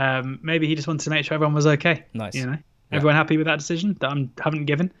 Maybe he just wanted to make sure everyone was okay. Nice. Everyone happy with that decision that I haven't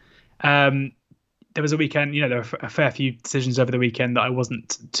given. There was a weekend, there were a fair few decisions over the weekend that I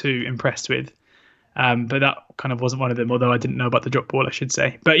wasn't too impressed with. But that kind of wasn't one of them, although I didn't know about the drop ball, I should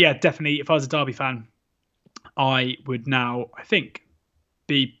say. But yeah, definitely, if I was a Derby fan, I would now, I think,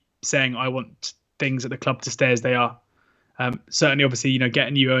 be saying I want things at the club to stay as they are. Certainly, obviously, get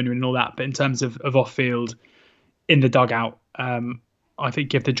a new owner and all that. But in terms of off-field, in the dugout, I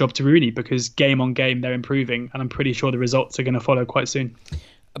think give the job to Rooney, because game on game they're improving, and I'm pretty sure the results are going to follow quite soon.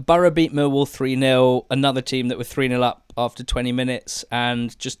 Borough beat Millwall 3-0, another team that were 3-0 up after 20 minutes,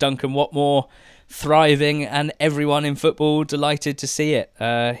 and just Duncan Watmore thriving, and everyone in football delighted to see it.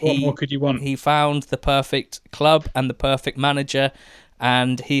 What more could you want? He found the perfect club and the perfect manager,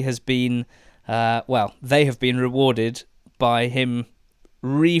 and he has been, they have been rewarded by him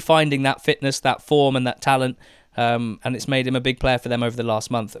refinding that fitness, that form and that talent. And it's made him a big player for them over the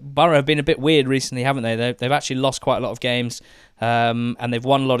last month. Borough have been a bit weird recently, haven't they? They've actually lost quite a lot of games, and they've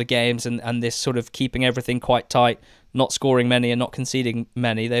won a lot of games, and this sort of keeping everything quite tight, not scoring many and not conceding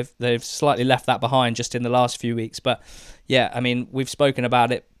many. They've slightly left that behind just in the last few weeks. But yeah, I mean, we've spoken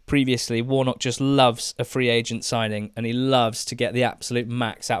about it previously. Warnock just loves a free agent signing, and he loves to get the absolute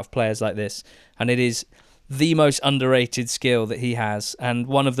max out of players like this. And it is the most underrated skill that he has, and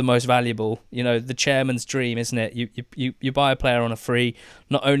one of the most valuable. The chairman's dream, isn't it? You buy a player on a free.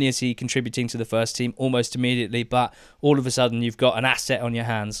 Not only is he contributing to the first team almost immediately, but all of a sudden you've got an asset on your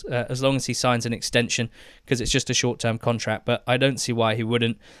hands, as long as he signs an extension, because it's just a short-term contract. But I don't see why he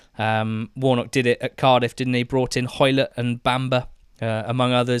wouldn't. Warnock did it at Cardiff, didn't he? Brought in Hoylett and Bamba,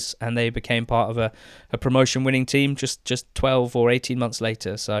 among others, and they became part of a promotion-winning team just 12 or 18 months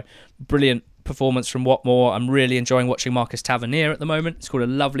later. So brilliant performance from Watmore. I'm really enjoying watching Marcus Tavernier at the moment. He's scored a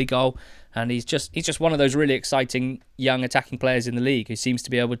lovely goal, and he's just one of those really exciting young attacking players in the league who seems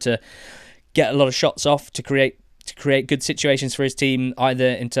to be able to get a lot of shots off to create good situations for his team, either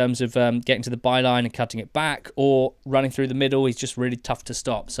in terms of getting to the byline and cutting it back, or running through the middle. He's just really tough to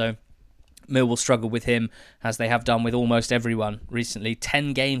stop. So Millwall struggle with him, as they have done with almost everyone recently.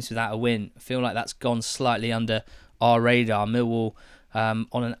 10 games without a win. I feel like that's gone slightly under our radar. Millwall on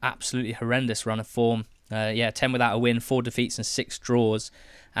an absolutely horrendous run of form. 10 without a win, 4 defeats and 6 draws.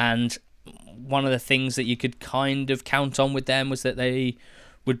 And one of the things that you could kind of count on with them was that they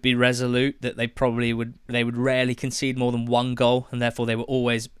would be resolute, that they would rarely concede more than 1 goal, and therefore they were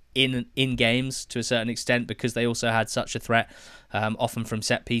always in games to a certain extent, because they also had such a threat, often from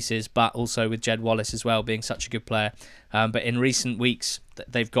set pieces, but also with Jed Wallace as well being such a good player. But in recent weeks,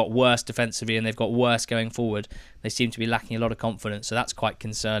 they've got worse defensively and they've got worse going forward. They seem to be lacking a lot of confidence, so that's quite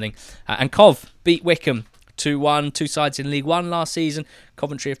concerning. And Cov beat Wickham 2-1, 2 sides in League One last season.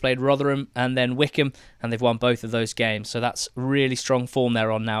 Coventry have played Rotherham and then Wickham, and they've won both of those games. So that's really strong form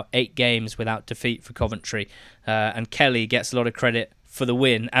they're on now. 8 games without defeat for Coventry. And Kelly gets a lot of credit for the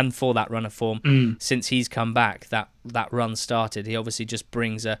win and for that run of form since he's come back. That run started. He obviously just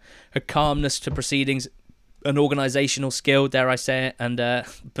brings a calmness to proceedings, an organisational skill, dare I say it, and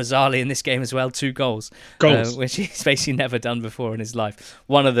bizarrely in this game as well, 2 goals. Which he's basically never done before in his life.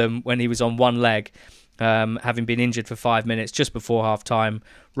 One of them when he was on one leg, having been injured for 5 minutes just before half-time.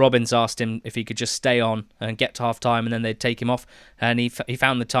 Robbins asked him if he could just stay on and get to half-time, and then they'd take him off. And he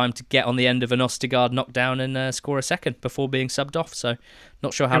found the time to get on the end of an Ostergaard knockdown and score a second before being subbed off. So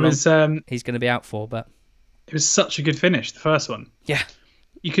not sure how long he's going to be out for. But it was such a good finish, the first one. Yeah.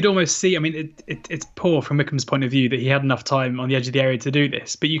 You could almost see, it's poor from Wickham's point of view that he had enough time on the edge of the area to do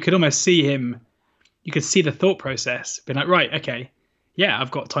this, but you could almost see him, you could see the thought process, being like, right, okay, yeah,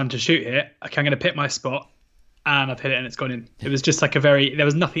 I've got time to shoot here. Okay, I'm going to pick my spot, and I've hit it and it's gone in. It was just like there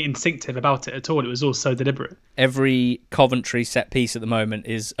was nothing instinctive about it at all. It was all so deliberate. Every Coventry set piece at the moment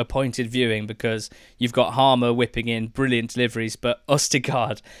is appointed viewing, because you've got Harmer whipping in brilliant deliveries, but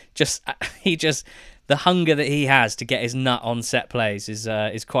Ostergaard, the hunger that he has to get his nut on set plays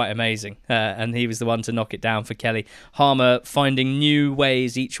is quite amazing. And he was the one to knock it down for Kelly. Harmer finding new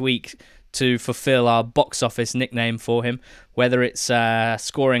ways each week to fulfill our box office nickname for him, whether it's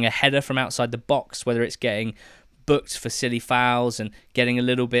scoring a header from outside the box, whether it's getting booked for silly fouls and getting a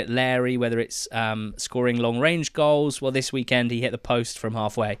little bit leery, whether it's scoring long-range goals. Well, this weekend he hit the post from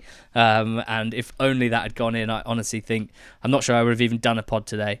halfway, and if only that had gone in, I honestly think, I'm not sure I would have even done a pod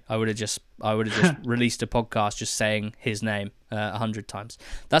today. I would have just released a podcast just saying his name 100 times.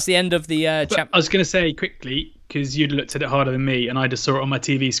 That's the end of the I was going to say quickly, because you'd looked at it harder than me and I just saw it on my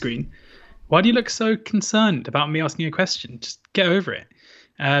TV screen. Why do you look so concerned about me asking you a question? Just get over it.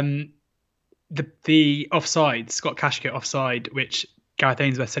 The offside, Scott Cashkett offside, which Gareth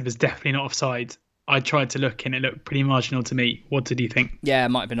Ainsworth said was definitely not offside. I tried to look and it looked pretty marginal to me. What did you think? Yeah, it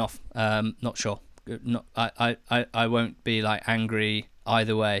might have been off. Not sure. I won't be like angry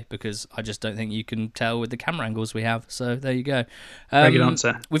either way, because I just don't think you can tell with the camera angles we have. So there you go. Very good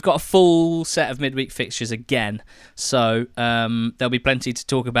answer. We've got a full set of midweek fixtures again, so there'll be plenty to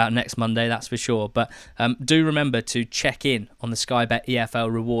talk about next Monday, that's for sure. But do remember to check in on the Sky Bet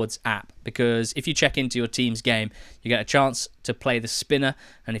EFL Rewards app, because if you check into your team's game, you get a chance to play the spinner,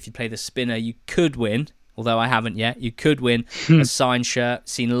 and if you play the spinner, you could win. Although I haven't yet, you could win a signed shirt.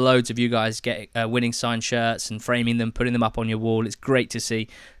 Seen loads of you guys get winning signed shirts and framing them, putting them up on your wall. It's great to see.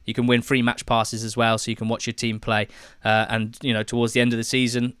 You can win free match passes as well, so you can watch your team play. And towards the end of the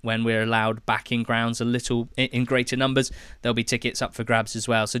season, when we're allowed back in grounds a little in greater numbers, there'll be tickets up for grabs as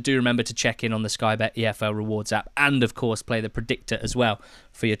well. So do remember to check in on the Sky Bet EFL Rewards app, and of course play the predictor as well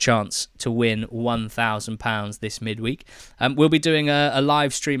for your chance to win £1,000 this midweek. We'll be doing a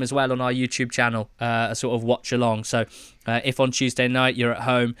live stream as well on our YouTube channel, a sort of watch along. So if on Tuesday night you're at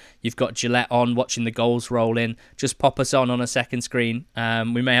home, you've got Gillette on watching the goals roll in, just pop us on a second screen.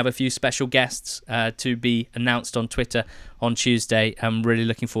 We may have a few special guests to be announced on Twitter on Tuesday. I'm really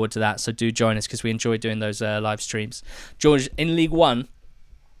looking forward to that, so do join us, because we enjoy doing those live streams. George, in League One,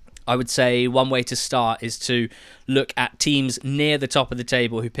 I would say one way to start is to look at teams near the top of the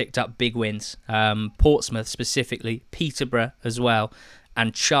table who picked up big wins. Portsmouth specifically, Peterborough as well,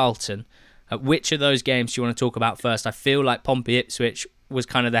 and Charlton. Which of those games do you want to talk about first? I feel like Pompey Ipswich was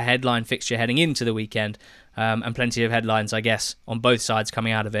kind of the headline fixture heading into the weekend, and plenty of headlines, I guess, on both sides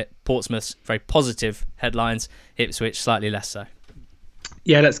coming out of it. Portsmouth's very positive headlines, Ipswich slightly less so.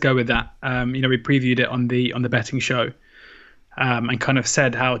 Yeah, let's go with that. We previewed it on the betting show, and kind of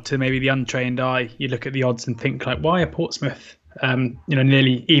said how to maybe the untrained eye, you look at the odds and think like, why are Portsmouth,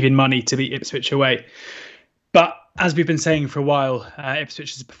 nearly even money to beat Ipswich away? But as we've been saying for a while,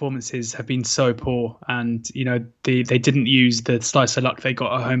 Ipswich's performances have been so poor, and they didn't use the slice of luck they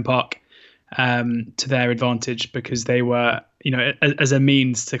got at home park to their advantage, because they were, as a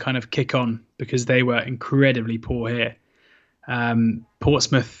means to kind of kick on, because they were incredibly poor here.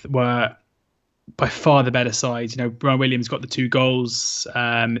 Portsmouth were by far the better side. Brian Williams got the 2 goals,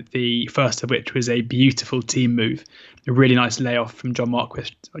 the first of which was a beautiful team move, a really nice layoff from John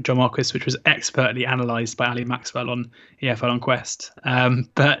Marquis, which was expertly analysed by Ali Maxwell on EFL on Quest.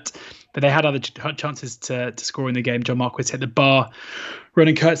 But they had other chances to score in the game. John Marquis hit the bar,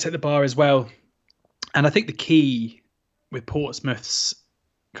 Ronan Kurtz hit the bar as well. And I think the key with Portsmouth's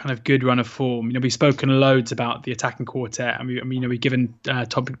kind of good run of form, we've spoken loads about the attacking quartet, and we've given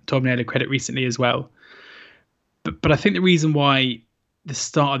Tom Naylor credit recently as well. But I think the reason why the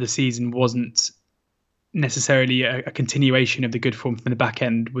start of the season wasn't necessarily a continuation of the good form from the back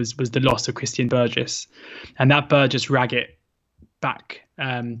end was the loss of Christian Burgess, and that Burgess Raggett back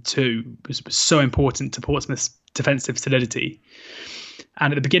two was so important to Portsmouth's defensive solidity.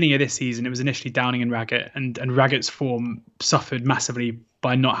 And at the beginning of this season, it was initially Downing and Raggett, and Raggett's form suffered massively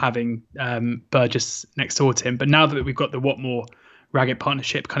by not having Burgess next door to him. But now that we've got the Watmore Raggett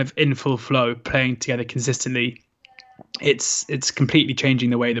partnership kind of in full flow, playing together consistently, it's completely changing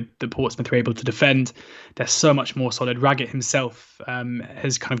the way that Portsmouth are able to defend. They're so much more solid. Raggett himself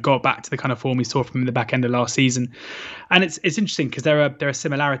has kind of got back to the kind of form we saw from the back end of last season. And it's interesting because there are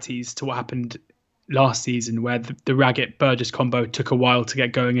similarities to what happened last season, where the Raggett-Burgess combo took a while to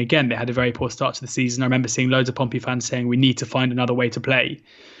get going again. They had a very poor start to the season. I remember seeing loads of Pompey fans saying we need to find another way to play.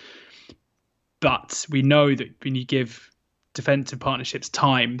 But we know that when you give defensive partnerships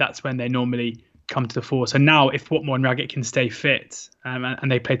time, that's when they normally come to the fore. So now if Watmore and Raggett can stay fit and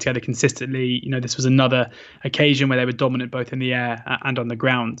they play together consistently, this was another occasion where they were dominant both in the air and on the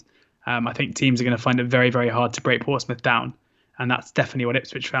ground. I think teams are going to find it very, very hard to break Portsmouth down. And that's definitely what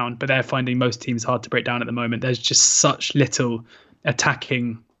Ipswich found. But they're finding most teams hard to break down at the moment. There's just such little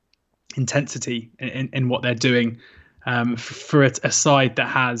attacking intensity in what they're doing. For a side that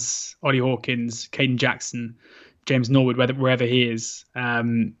has Ollie Hawkins, Caden Jackson, James Norwood, wherever he is,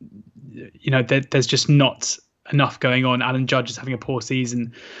 there's just not enough going on. Alan Judge is having a poor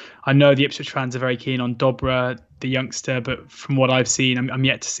season. I know the Ipswich fans are very keen on Dobra, the youngster, but from what I've seen, I'm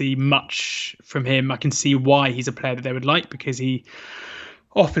yet to see much from him. I can see why he's a player that they would like, because he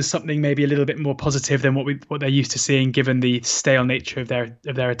offers something maybe a little bit more positive than what they're used to seeing, given the stale nature of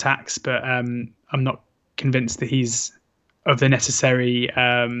their attacks. But I'm not convinced that he's of the necessary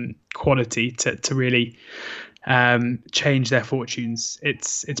quality to really change their fortunes.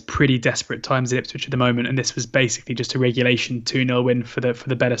 It's pretty desperate times at Ipswich at the moment, and this was basically just a regulation 2-0 win for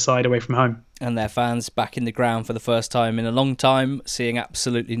the better side away from home. And their fans back in the ground for the first time in a long time, seeing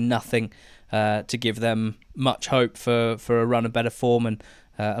absolutely nothing to give them much hope for a run of better form, and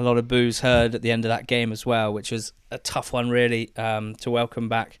a lot of boos heard at the end of that game as well, which was a tough one really, to welcome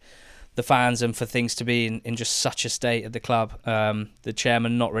back the fans and for things to be in just such a state at the club. The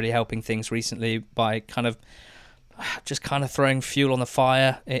chairman not really helping things recently by kind of throwing fuel on the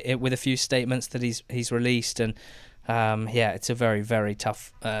fire with a few statements that he's released. And it's a very, very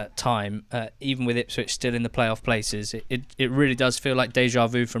tough time. Even with Ipswich still in the playoff places, it really does feel like deja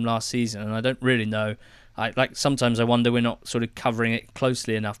vu from last season. And I don't really know. Sometimes I wonder we're not sort of covering it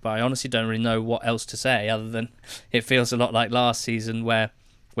closely enough, but I honestly don't really know what else to say other than it feels a lot like last season, where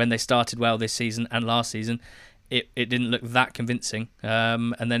when they started well this season and last season, it didn't look that convincing,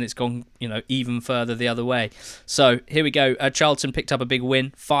 and then it's gone even further the other way. So here we go. Charlton picked up a big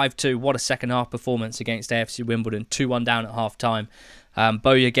win, 5-2. What a second half performance against AFC Wimbledon, 2-1 down at half time.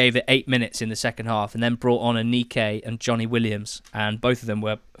 Bowyer gave it 8 minutes in the second half and then brought on Anike and Johnny Williams, and both of them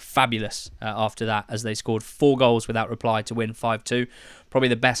were fabulous after that, as they scored 4 goals without reply to win 5-2. Probably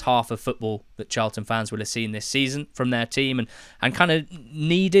the best half of football that Charlton fans will have seen this season from their team, and kind of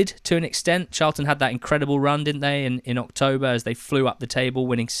needed to an extent. Charlton had that incredible run, didn't they, in October, as they flew up the table,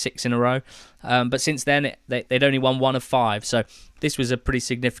 winning 6 in a row. But since then, they'd only won 1 of 5. So this was a pretty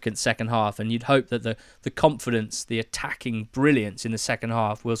significant second half, and you'd hope that the confidence, the attacking brilliance in the second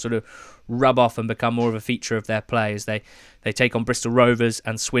half will sort of rub off and become more of a feature of their play as they take on Bristol Rovers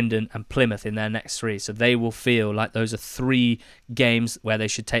and Swindon and Plymouth in their next three. So they will feel like those are 3 games where they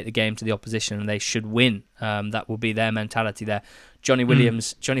should take the game to the opposition and they should win. That will be their mentality there. Johnny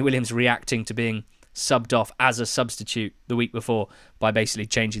Williams reacting to being subbed off as a substitute the week before by basically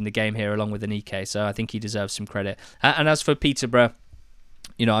changing the game here along with Anike. So I think he deserves some credit. And as for Peterborough,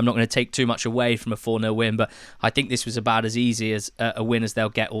 I'm not going to take too much away from a 4-0 win, but I think this was about as easy as a win as they'll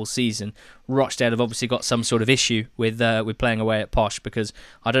get all season. Rochdale have obviously got some sort of issue with playing away at Posh, because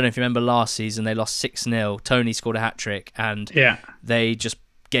I don't know if you remember last season, they lost 6-0. Tony scored a hat-trick, and they just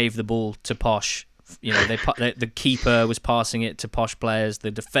gave the ball to Posh. The keeper was passing it to Posh players.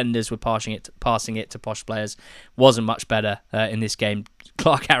 The defenders were passing it to Posh players. Wasn't much better in this game.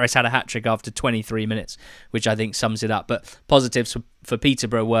 Clark Harris had a hat-trick after 23 minutes, which I think sums it up. But positives for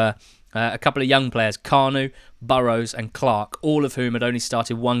Peterborough were a couple of young players, Carnu, Burrows and Clark, all of whom had only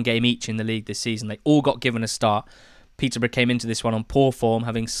started 1 game each in the league this season. They all got given a start. Peterborough came into this one on poor form,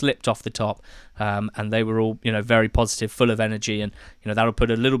 having slipped off the top, and they were all, very positive, full of energy, and that'll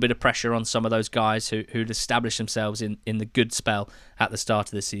put a little bit of pressure on some of those guys who'd established themselves in the good spell at the start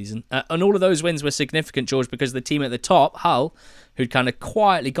of the season. And all of those wins were significant, George, because the team at the top, Hull, who'd kind of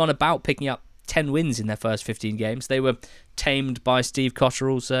quietly gone about picking up 10 wins in their first 15 games, they were tamed by Steve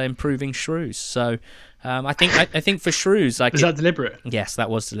Cotterill's improving Shrews. So I think for Shrews, was that deliberate? Yes, that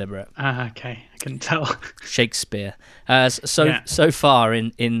was deliberate. Okay, I couldn't tell. Shakespeare. So far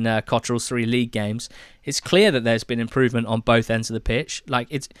in Cotterill's 3 league games, it's clear that there's been improvement on both ends of the pitch. I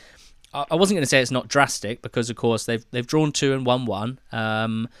wasn't going to say it's not drastic, because of course they've drawn 2 and won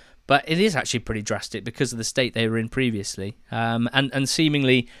 1. But it is actually pretty drastic because of the state they were in previously. And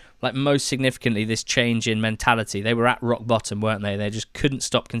seemingly, most significantly, this change in mentality. They were at rock bottom, weren't they? They just couldn't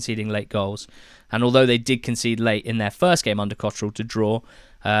stop conceding late goals. And although they did concede late in their first game under Cotterill to draw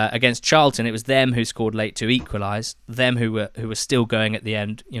against Charlton, it was them who scored late to equalise. Them who were still going at the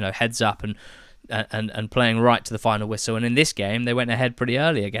end, heads up and playing right to the final whistle. And in this game, they went ahead pretty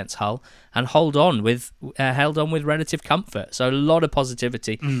early against Hull and held on with relative comfort. So a lot of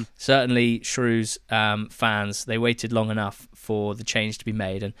positivity. Certainly, Shrews fans, they waited long enough for the change to be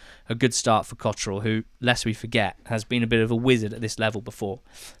made, and a good start for Cotterill, who, lest we forget, has been a bit of a wizard at this level before.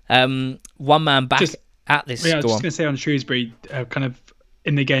 One man back at this. Yeah, I was just going to say on Shrewsbury, kind of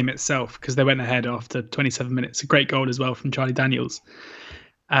in the game itself, because they went ahead after 27 minutes. A great goal as well from Charlie Daniels.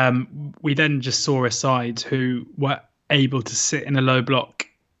 We then just saw a side who were able to sit in a low block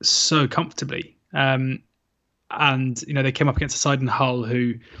so comfortably. And, they came up against a side in Hull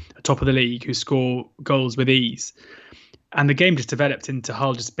who are top of the league, who score goals with ease. And the game just developed into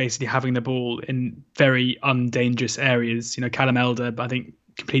Hull just basically having the ball in very undangerous areas. Callum Elder, I think,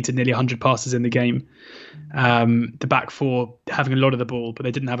 completed nearly 100 passes in the game. The back four having a lot of the ball, but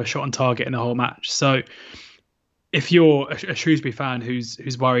they didn't have a shot on target in the whole match. So if you're a Shrewsbury fan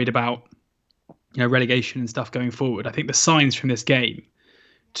who's worried about relegation and stuff going forward, I think the signs from this game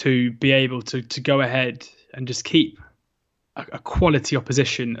to be able to go ahead and just keep a quality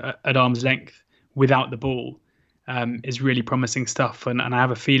opposition at arm's length without the ball is really promising stuff. And I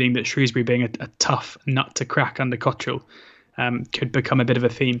have a feeling that Shrewsbury being a tough nut to crack under Cotterill could become a bit of a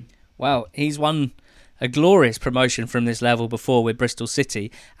theme. Well, he's won a glorious promotion from this level before with Bristol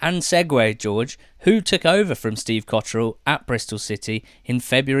City. And segue, George, who took over from Steve Cotterill at Bristol City in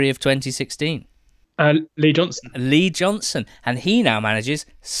February of 2016? Lee Johnson. Lee Johnson. And he now manages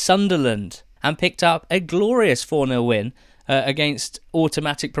Sunderland and picked up a glorious 4-0 win against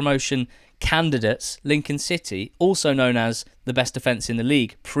automatic promotion candidates Lincoln City, also known as the best defence in the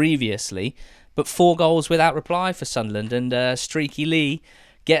league previously, but 4 goals without reply for Sunderland, and Streaky Lee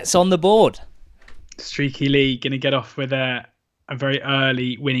gets on the board. Streaky Lee going to get off with a very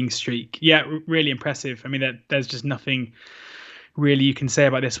early winning streak. Yeah, really impressive. I mean, there's just nothing really you can say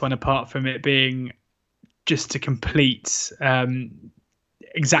about this one apart from it being just to complete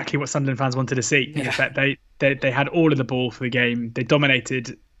exactly what Sunderland fans wanted to see. In fact, they had all of the ball for the game. They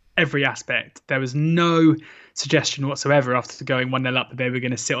dominated every aspect. There was no suggestion whatsoever after going 1-0 up that they were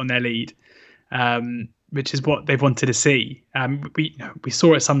going to sit on their lead, which is what they've wanted to see. We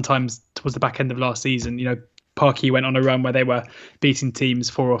saw it sometimes towards the back end of last season. Parky went on a run where they were beating teams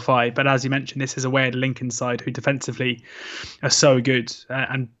 4 or 5. But as you mentioned, this is away at the Lincoln side who defensively are so good,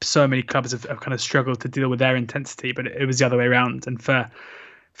 and so many clubs have kind of struggled to deal with their intensity. But it was the other way around. And for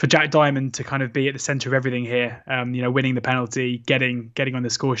Jack Diamond to kind of be at the centre of everything here, winning the penalty, getting on the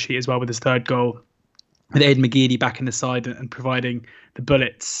score sheet as well with his 3rd goal, with Aidan McGeady back in the side and providing the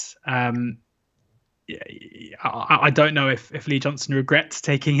bullets. I don't know if Lee Johnson regrets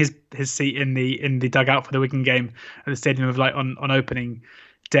taking his seat in the dugout for the Wigan game at the Stadium of Light on opening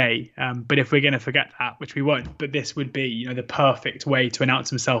day. But if we're going to forget that, which we won't, but this would be, the perfect way to announce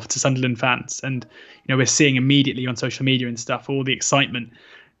himself to Sunderland fans. And, we're seeing immediately on social media and stuff, all the excitement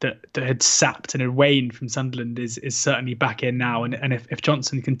that had sapped and had waned from Sunderland is certainly back in now. And if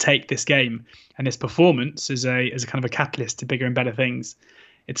Johnson can take this game and this performance as a kind of a catalyst to bigger and better things,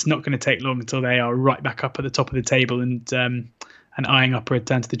 it's not going to take long until they are right back up at the top of the table and eyeing up a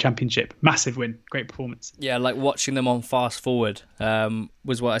return to the Championship. Massive win, great performance. Yeah, like watching them on Fast Forward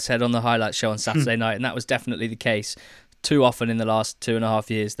was what I said on the highlight show on Saturday night, and that was definitely the case. Too often in the last 2.5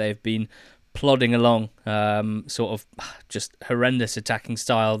 years, they've been plodding along, sort of just horrendous attacking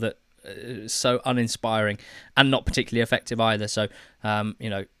style that is so uninspiring and not particularly effective either. So,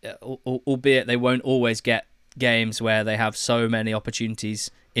 albeit they won't always get games where they have so many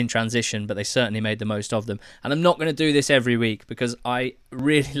opportunities in transition, but they certainly made the most of them. And I'm not going to do this every week because I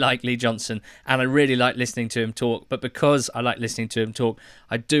really like Lee Johnson and I really like listening to him talk, but because I like listening to him talk,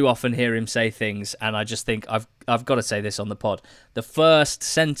 I do often hear him say things and I just think I've got to say this on the pod. The first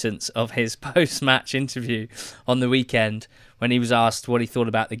sentence of his post-match interview on the weekend, when he was asked what he thought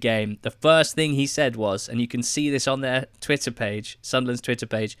about the game, the first thing he said was, and you can see this on their Twitter page, Sunderland's Twitter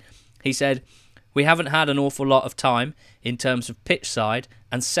page, he said, "We haven't had an awful lot of time in terms of pitch side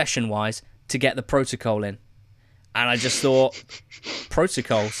and session-wise to get the protocol in." And I just thought,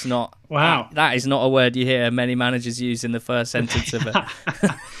 protocol's not... Wow. That is not a word you hear many managers use in the first sentence of it.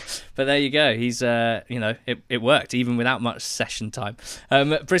 But there you go. He's, it worked even without much session time.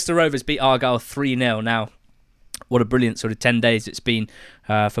 Bristol Rovers beat Argyle 3-0 now. What a brilliant sort of 10 days it's been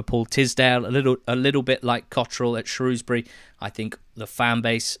for Paul Tisdale. A little bit like Cottrell at Shrewsbury. I think the fan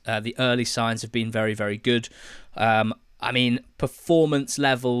base, the early signs have been very, very good. Performance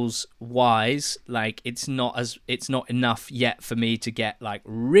levels wise, like it's not enough yet for me to get like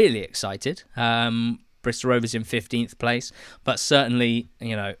really excited. Bristol Rovers in 15th place, but certainly,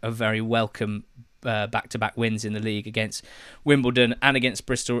 a very welcome back-to-back wins in the league against Wimbledon and against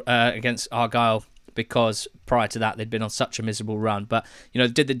against Argyle, because prior to that they'd been on such a miserable run. But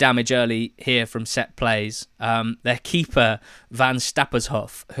did the damage early here from set plays. Their keeper Van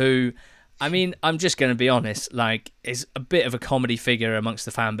Stappershoff, who, I'm just going to be honest, like, is a bit of a comedy figure amongst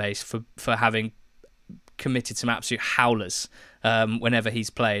the fan base for having committed some absolute howlers whenever he's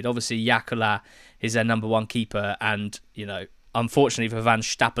played. Obviously Jakola is their number one keeper, and unfortunately for Van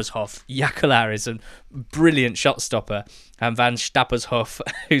Stappershoff, Jakola is a brilliant shot stopper, and Van Stappershoff,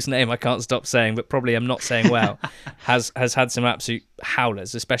 whose name I can't stop saying, but probably I'm not saying well, has had some absolute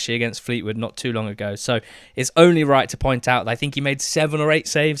howlers, especially against Fleetwood not too long ago. So it's only right to point out that I think he made 7 or 8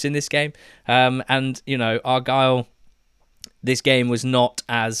 saves in this game. Argyle, this game was not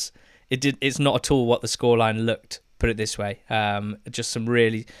as... It's not at all what the scoreline looked, put it this way. Just some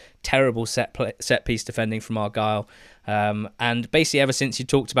really terrible set piece defending from Argyle. And basically ever since you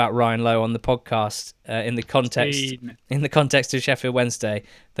talked about Ryan Lowe on the podcast, in the context of Sheffield Wednesday,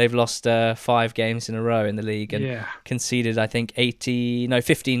 they've lost 5 games in a row in the league and conceded, I think,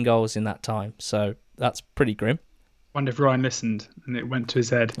 15 goals in that time. So that's pretty grim. Wonder if Ryan listened and it went to his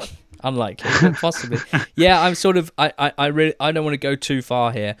head. Unlikely, but possibly. Yeah, I'm sort of... I don't want to go too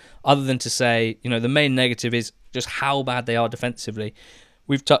far here, other than to say, the main negative is just how bad they are defensively.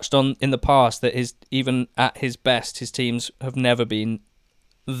 We've touched on in the past that even at his best, his teams have never been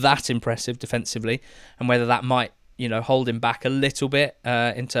that impressive defensively, and whether that might, hold him back a little bit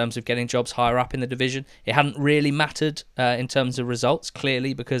in terms of getting jobs higher up in the division. It hadn't really mattered in terms of results,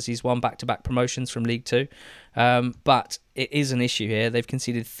 clearly, because he's won back-to-back promotions from League Two. But it is an issue here. They've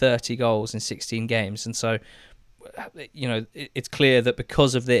conceded 30 goals in 16 games, and so it's clear that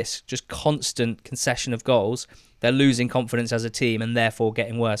because of this just constant concession of goals, they're losing confidence as a team and therefore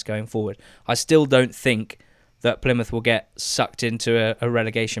getting worse going forward. I still don't think that Plymouth will get sucked into a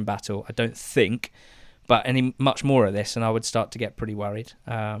relegation battle. I don't think. But any much more of this, and I would start to get pretty worried.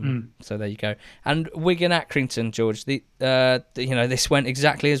 So there you go. And Wigan Accrington, George. This went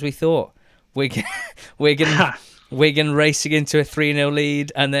exactly as we thought. Wigan racing into a 3-0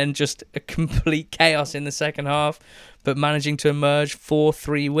 lead, and then just a complete chaos in the second half, but managing to emerge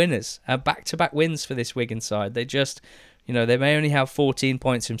 4-3 winners. Back-to-back wins for this Wigan side. They just, they may only have 14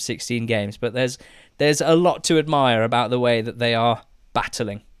 points from 16 games, but there's a lot to admire about the way that they are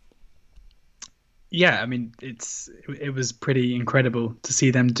battling. Yeah, it was pretty incredible to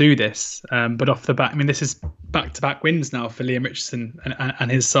see them do this. But off the bat, this is back-to-back wins now for Liam Richardson and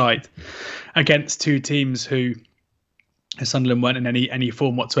his side against two teams who Sunderland weren't in any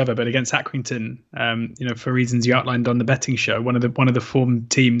form whatsoever. But against Accrington, for reasons you outlined on the betting show, one of the form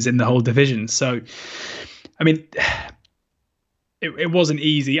teams in the whole division. So, I mean, it wasn't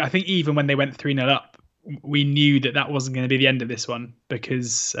easy. I think even when they went 3-0 up, we knew that wasn't going to be the end of this one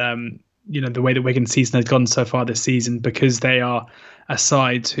because the way that Wigan's season has gone so far this season, because they are a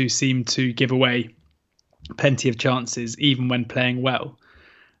side who seem to give away plenty of chances even when playing well,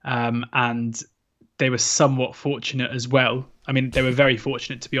 and they were somewhat fortunate as well. I mean, they were very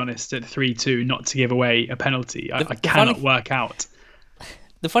fortunate, to be honest, at 3-2 not to give away a penalty. I cannot work out.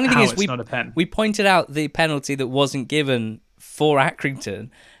 The funny thing is, we pointed out the penalty that wasn't given for Accrington,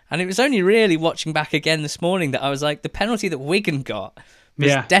 and it was only really watching back again this morning that I was like, the penalty that Wigan got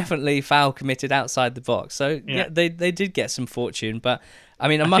was definitely foul committed outside the box. So they did get some fortune, but I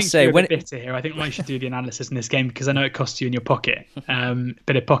mean, I must say, when bitter here, I think I should do the analysis in this game because I know it costs you in your pocket.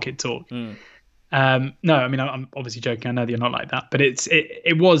 Bit of pocket talk. No, I mean, I'm obviously joking. I know that you're not like that, but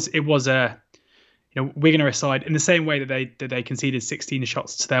it was a, Wigan are a side in the same way that they conceded 16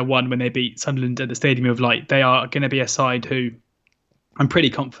 shots to their one when they beat Sunderland at the Stadium of Light. They are going to be a side who I'm pretty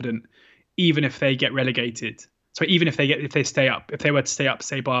confident, even if they get relegated. So even if they stay up, if they were to stay up,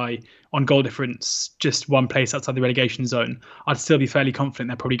 say by on goal difference, just one place outside the relegation zone, I'd still be fairly confident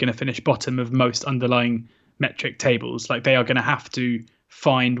they're probably going to finish bottom of most underlying metric tables. Like, they are going to have to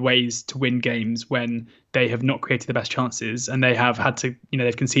find ways to win games when they have not created the best chances, and they have had to,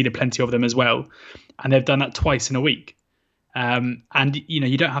 they've conceded plenty of them as well, and they've done that twice in a week. And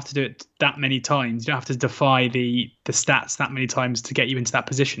you don't have to do it that many times. You don't have to defy the stats that many times to get you into that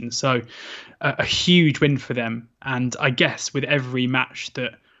position. So a huge win for them. And I guess with every match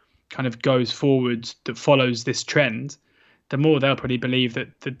that kind of goes forward that follows this trend, the more they'll probably believe that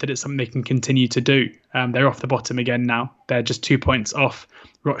it's something they can continue to do. They're off the bottom again now. They're just 2 points off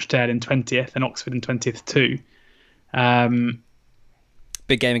Rochdale in 20th and Oxford in 20th too.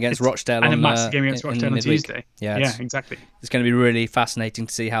 Big game against Rochdale and a massive game against Rochdale on Tuesday. Yeah, exactly. It's going to be really fascinating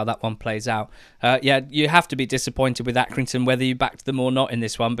to see how that one plays out. You have to be disappointed with Accrington whether you backed them or not in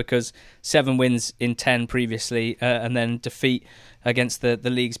this one, because 7 wins in 10 previously, and then defeat against the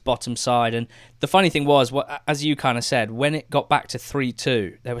league's bottom side. And the funny thing was, as you kind of said, when it got back to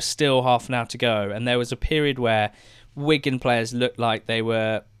 3-2, there was still half an hour to go, and there was a period where Wigan players looked like they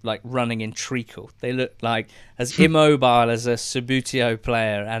were like running in treacle. They looked like as immobile as a Subutio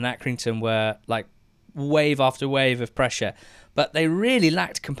player, and Accrington were like wave after wave of pressure. But they really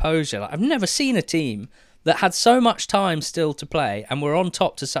lacked composure. Like, I've never seen a team that had so much time still to play and were on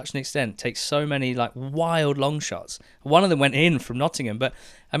top to such an extent take so many like wild long shots. One of them went in from Nottingham, but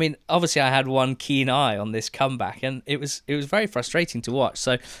I mean, obviously I had one keen eye on this comeback, and it was very frustrating to watch.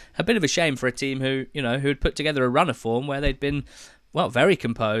 So a bit of a shame for a team who had put together a run of form where they'd been very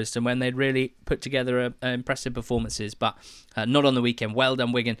composed, and when they'd really put together impressive performances, but not on the weekend. Well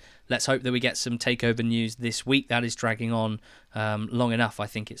done, Wigan. Let's hope that we get some takeover news this week. That is dragging on long enough, I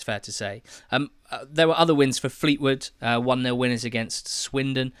think it's fair to say. There were other wins for Fleetwood, 1-0 winners against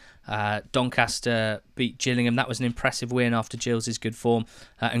Swindon. Doncaster beat Gillingham. That was an impressive win after Gills' good form.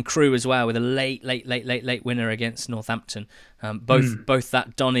 And Crewe as well with a late winner against Northampton. Both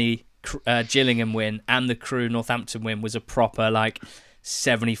that Donny Gillingham win and the Crewe Northampton win was a proper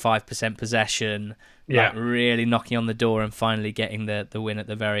 75% possession, really knocking on the door and finally getting the win at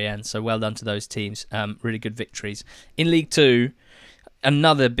the very end. So well done to those teams. Really good victories. In League Two,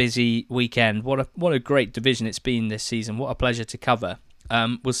 another busy weekend. What a great division it's been this season. What a pleasure to cover.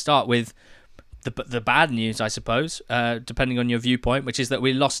 We'll start with the bad news, I suppose, depending on your viewpoint, which is that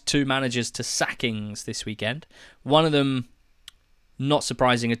we lost 2 managers to sackings this weekend. One of them not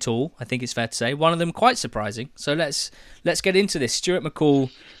surprising at all, I think it's fair to say. One of them quite surprising. So let's get into this. Stuart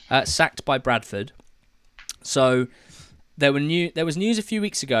McCall sacked by Bradford. So there was news a few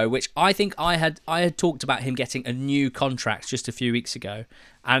weeks ago, which I think I had talked about him getting a new contract just a few weeks ago,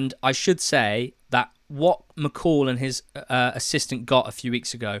 and I should say that what McCall and his assistant got a few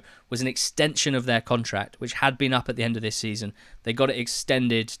weeks ago was an extension of their contract, which had been up at the end of this season. They got it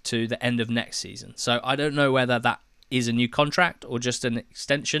extended to the end of next season. So I don't know whether that is a new contract or just an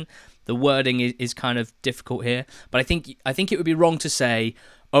extension. The wording is kind of difficult here, but I think it would be wrong to say,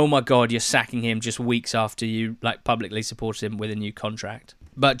 oh my God, you're sacking him just weeks after you publicly supported him with a new contract.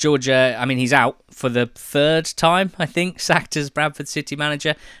 But George, he's out for the 3rd time, I think, sacked as Bradford City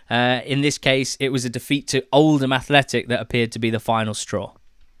manager. In this case, it was a defeat to Oldham Athletic that appeared to be the final straw.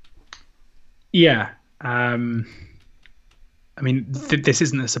 Yeah. This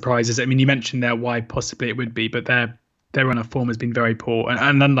isn't a surprise, is it? I mean, you mentioned there why possibly it would be, but their run of form has been very poor.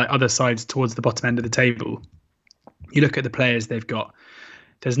 And unlike other sides towards the bottom end of the table, you look at the players they've got.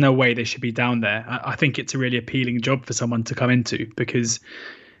 there's no way they should be down there. I think it's a really appealing job for someone to come into, because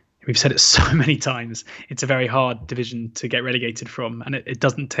we've said it so many times, it's a very hard division to get relegated from, and it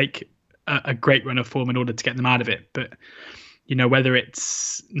doesn't take a great run of form in order to get them out of it. But whether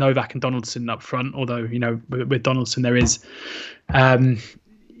it's Novak and Donaldson up front, although with Donaldson there is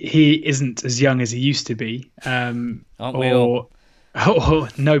he isn't as young as he used to be, Aren't we all? or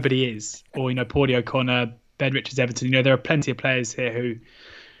nobody is, or Paudie O'Connor, Ben Richards-Everton. There are plenty of players here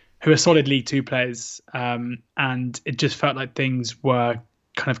who are solid League Two players, and it just felt like things were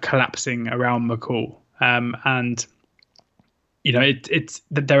kind of collapsing around McCall, and it's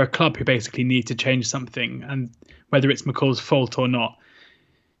that they're a club who basically need to change something, and whether it's McCall's fault or not,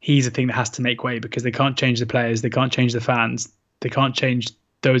 he's the thing that has to make way, because they can't change the players, they can't change the fans, they can't change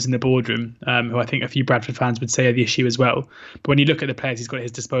those in the boardroom, who I think a few Bradford fans would say are the issue as well. But when you look at the players he's got at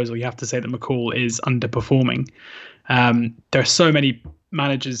his disposal, you have to say that McCall is underperforming. There are so many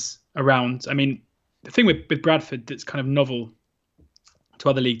managers around. I mean, the thing with Bradford that's kind of novel to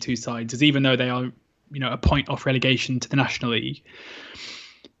other League Two sides is, even though they are a point off relegation to the National League,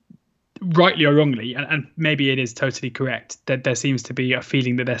 rightly or wrongly, and maybe it is totally correct, that there seems to be a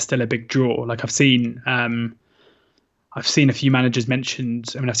feeling that they're still a big draw. Like I've seen a few managers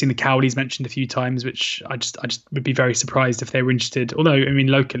mentioned. I mean, I've seen the Cowleys mentioned a few times, which I just would be very surprised if they were interested. Although, I mean,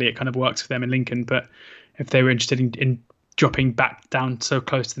 locally it kind of works for them in Lincoln, but if they were interested in dropping back down so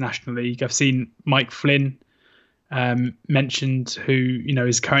close to the National League. I've seen Mike Flynn mentioned, who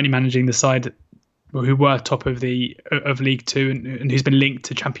is currently managing the side who were top of League Two and who's been linked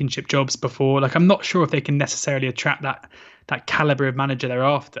to Championship jobs before. Like, I'm not sure if they can necessarily attract that caliber of manager they're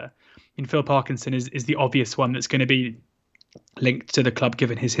after. I mean, Phil Parkinson is the obvious one that's going to be linked to the club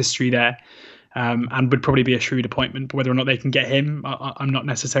given his history there, and would probably be a shrewd appointment. But whether or not they can get him, I'm not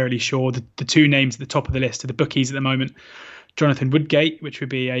necessarily sure. The two names at the top of the list are the bookies at the moment. Jonathan Woodgate, which would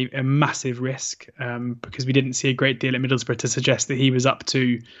be a massive risk, because we didn't see a great deal at Middlesbrough to suggest that he was up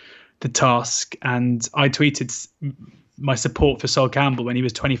to the task. And I tweeted my support for Sol Campbell when he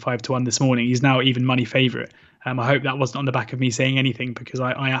was 25-1 this morning. He's now even money favourite. I hope that wasn't on the back of me saying anything, because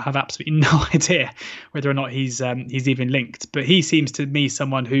I have absolutely no idea whether or not he's even linked. But he seems to me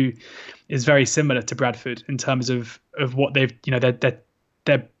someone who is very similar to Bradford in terms of what they've,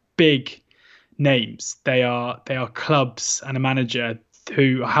 they're big names. They are clubs and a manager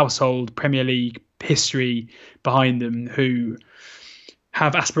who household Premier League history behind them, who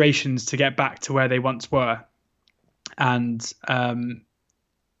have aspirations to get back to where they once were. And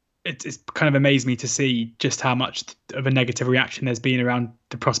it's kind of amazed me to see just how much of a negative reaction there's been around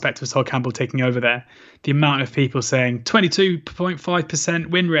the prospect of Sol Campbell taking over there. The amount of people saying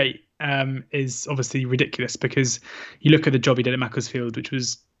 22.5% win rate is obviously ridiculous, because you look at the job he did at Macclesfield, which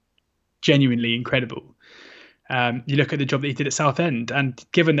was genuinely incredible. You look at the job that he did at Southend, and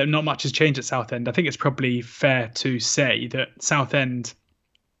given that not much has changed at Southend, I think it's probably fair to say that Southend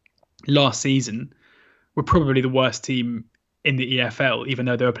last season were probably the worst team in the EFL, even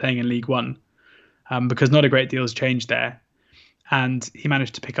though they were playing in League One, because not a great deal has changed there. And he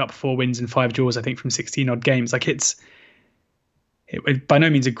managed to pick up 4 wins and 5 draws, I think, from 16 odd games. Like, it by no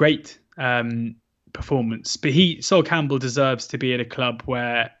means a great performance, but Sol Campbell deserves to be at a club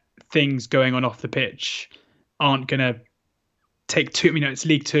where things going on off the pitch aren't going to take too, it's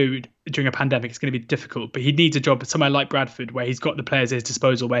League Two during a pandemic, it's going to be difficult, but he needs a job somewhere like Bradford, where he's got the players at his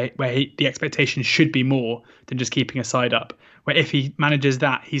disposal, where the expectation should be more than just keeping a side up, where if he manages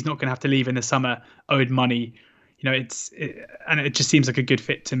that, he's not going to have to leave in the summer owed money. And it just seems like a good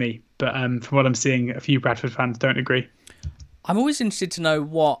fit to me. But from what I'm seeing, a few Bradford fans don't agree. I'm always interested to know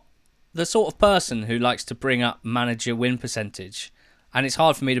what the sort of person who likes to bring up manager win percentage, and it's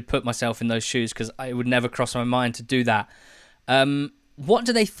hard for me to put myself in those shoes because it would never cross my mind to do that. What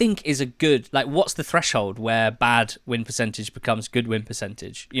do they think is a good, what's the threshold where bad win percentage becomes good win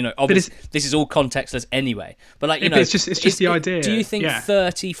percentage? Obviously this is all contextless anyway, but it's just the idea. Do you think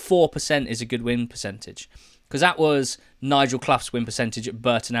 34% is a good win percentage? Because that was Nigel Clough's win percentage at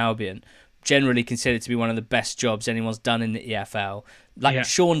Burton Albion, generally considered to be one of the best jobs anyone's done in the EFL.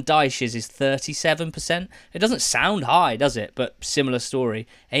 Sean Dyche's is 37%. It doesn't sound high, does it? But similar story.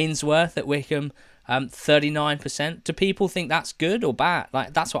 Ainsworth at Wickham, 39%. Do people think that's good or bad?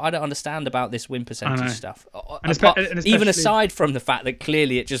 That's what I don't understand about this win percentage stuff. Even aside from the fact that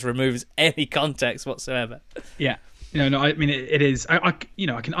clearly it just removes any context whatsoever. Yeah, I mean it is. I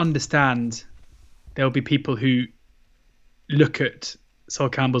can understand there'll be people who look at Sol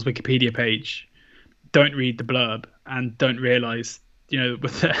Campbell's Wikipedia page, don't read the blurb, and don't realise,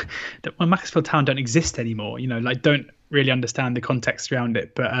 that Macclesfield Town don't exist anymore. Don't really understand the context around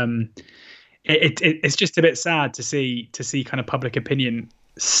it. But it's just a bit sad to see kind of public opinion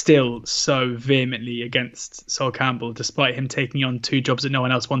still so vehemently against Sol Campbell, despite him taking on two jobs that no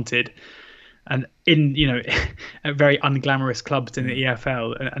one else wanted, and in at very unglamorous clubs in the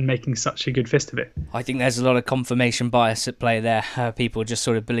EFL, and making such a good fist of it. I think there's a lot of confirmation bias at play there. People just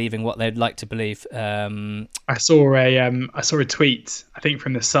sort of believing what they'd like to believe. I saw a tweet, I think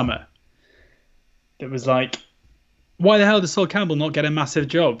from the summer, that was like, why the hell does Sol Campbell not get a massive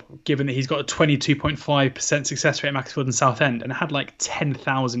job, given that he's got a 22.5% success rate at Macclesfield and Southend, and it had like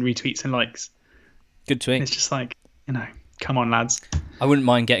 10,000 retweets and likes. Good tweet. And it's just like, come on, lads. I wouldn't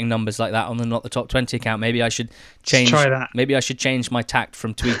mind getting numbers like that on the Not the Top 20 account. Maybe I should change. Let's try that. Maybe I should change my tact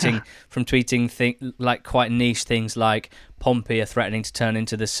from tweeting like quite niche things like Pompey are threatening to turn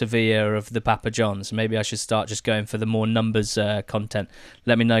into the Sevilla of the Papa Johns. Maybe I should start just going for the more numbers content.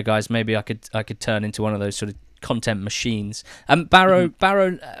 Let me know, guys. Maybe I could turn into one of those sort of content machines. Barrow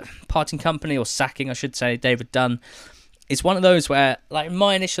parting company, or sacking, I should say, David Dunn. It's one of those where, like,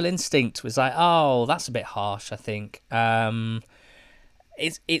 my initial instinct was like, oh, that's a bit harsh, I think.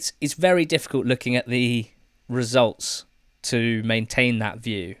 It's very difficult looking at the results to maintain that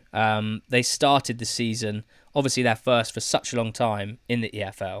view. They started the season, obviously their first for such a long time in the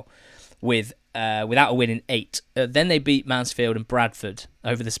EFL, without a win in 8. Then they beat Mansfield and Bradford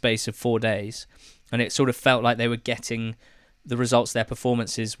over the space of 4 days, and it sort of felt like they were getting the results their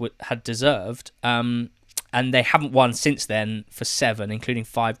performances had deserved. And they haven't won since then for 7, including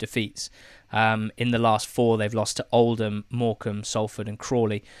 5 defeats. In the last 4, they've lost to Oldham, Morecambe, Salford and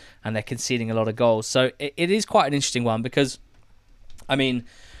Crawley, and they're conceding a lot of goals. So it is quite an interesting one because, I mean,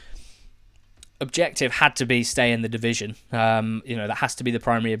 objective had to be stay in the division. That has to be the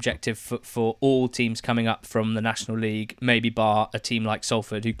primary objective for all teams coming up from the National League, maybe bar a team like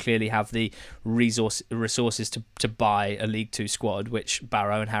Salford, who clearly have the resources to buy a League 2 squad, which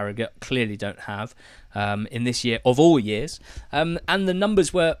Barrow and Harrogate clearly don't have in this year of all years. And the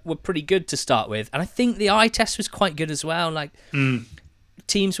numbers were pretty good to start with. And I think the eye test was quite good as well. Like,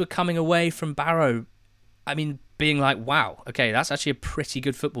 teams were coming away from Barrow, I mean, being like, wow, okay, that's actually a pretty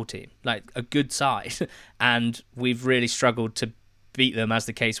good football team, like a good side. And we've really struggled to beat them, as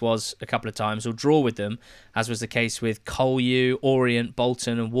the case was a couple of times, or draw with them, as was the case with Collieu, Orient,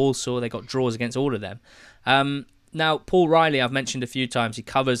 Bolton and Walsall. They got draws against all of them. Now, Paul Riley, I've mentioned a few times, he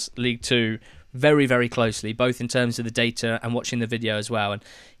covers League 2 very, very closely, both in terms of the data and watching the video as well. And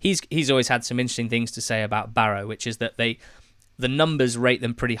he's always had some interesting things to say about Barrow, which is that the numbers rate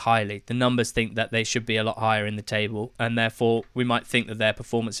them pretty highly. The numbers think that they should be a lot higher in the table, and therefore we might think that their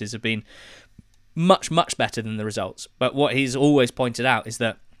performances have been much, much better than the results. But what he's always pointed out is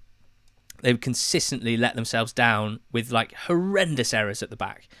that they've consistently let themselves down with like horrendous errors at the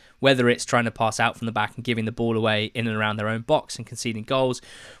back, whether it's trying to pass out from the back and giving the ball away in and around their own box and conceding goals,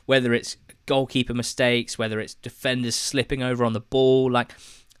 whether it's goalkeeper mistakes, whether it's defenders slipping over on the ball. Like,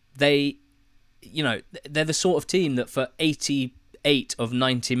 they're the sort of team that for 88 of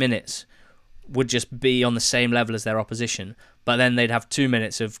 90 minutes would just be on the same level as their opposition, but then they'd have 2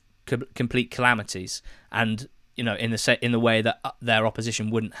 minutes of complete calamities, and in the way that their opposition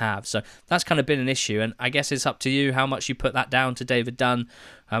wouldn't have. So that's kind of been an issue, and I guess it's up to you how much you put that down to David Dunn,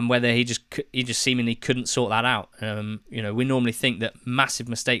 whether he just seemingly couldn't sort that out. We normally think that massive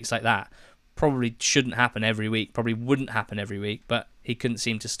mistakes like that probably shouldn't happen every week, probably wouldn't happen every week, but he couldn't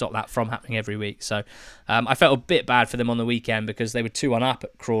seem to stop that from happening every week. So I felt a bit bad for them on the weekend because they were 2-1 up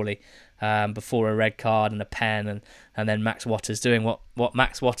at Crawley before a red card and a pen, and then Max Waters doing what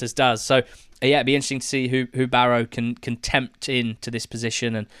Max Waters does. So it'd be interesting to see who Barrow can tempt into this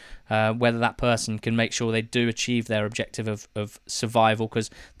position, and whether that person can make sure they do achieve their objective of survival, because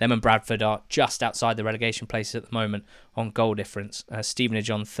them and Bradford are just outside the relegation places at the moment on goal difference.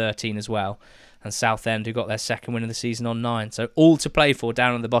 Stevenage on 13 as well, and Southend, who got their second win of the season, on 9. So all to play for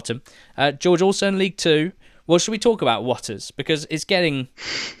down at the bottom. George, also in League 2, well, should we talk about Waters? Because it's getting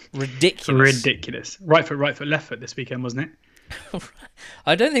ridiculous. Right foot, left foot this weekend, wasn't it?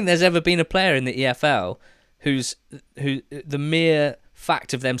 I don't think there's ever been a player in the EFL who the mere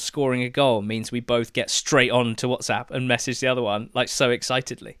fact of them scoring a goal means we both get straight on to WhatsApp and message the other one like so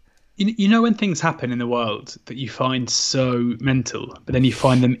excitedly. You know when things happen in the world that you find so mental, but then you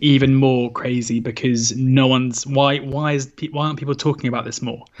find them even more crazy because no one's why aren't people talking about this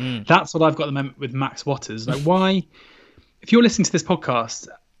more? That's what I've got at the moment with Max Waters. Like, why, if you're listening to this podcast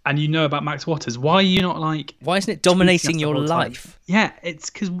and you know about Max Waters, why are you not like, why isn't it dominating your life? Yeah, it's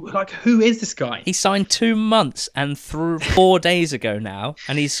because, like, who is this guy? He signed 2 months and 4 days ago now,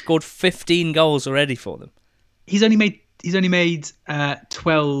 and he's scored 15 goals already for them. He's only made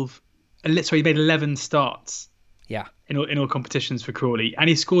 12. Literally, he made 11 starts. Yeah, in all competitions for Crawley, and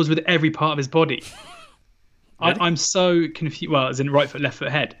he scores with every part of his body. Really? I'm so confused. Well, as in right foot, left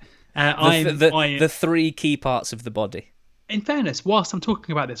foot, head. The three key parts of the body. In fairness, whilst I'm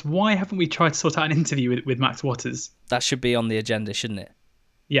talking about this, why haven't we tried to sort out an interview with Max Watters? That should be on the agenda, shouldn't it?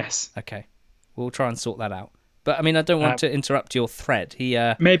 Yes. Okay, we'll try and sort that out. But I mean, I don't want to interrupt your thread.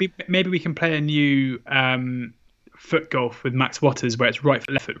 Maybe we can play a new foot golf with Max Watters where it's right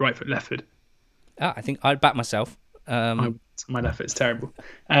foot, left foot, right foot, left foot. I think I'd back myself. My left foot's terrible.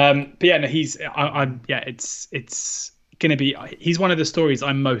 But yeah, no, it's gonna be. He's one of the stories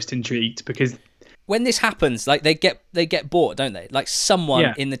I'm most intrigued because when this happens, like they get bought, don't they? Like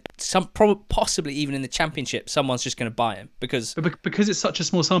someone possibly even in the championship, someone's just going to buy him because it's such a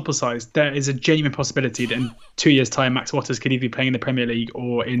small sample size. There is a genuine possibility that in 2 years' time, Max Watters could either be playing in the Premier League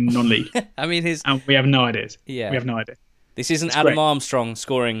or in non-league. I mean, and we have no idea. Yeah, we have no idea. This isn't Adam Armstrong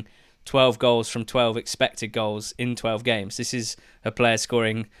scoring 12 goals from 12 expected goals in 12 games. This is a player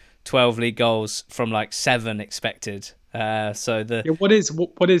scoring 12 league goals from like 7 expected. What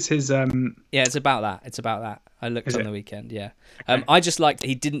is his it's about that. I looked on the weekend. Okay. I just liked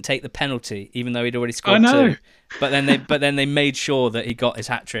he didn't take the penalty even though he'd already scored 2, but then they made sure that he got his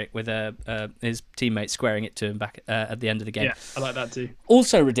hat trick with his teammate squaring it to him back at the end of the game. I like that too.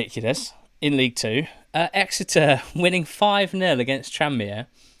 Also ridiculous in League 2, Exeter winning 5-0 against Tranmere.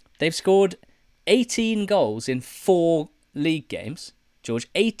 They've scored 18 goals in 4 league games. George,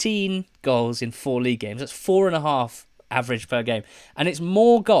 18 goals in 4 league games. That's 4.5 average per game. And it's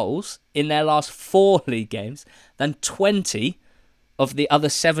more goals in their last 4 league games than 20 of the other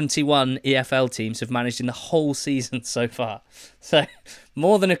 71 EFL teams have managed in the whole season so far. So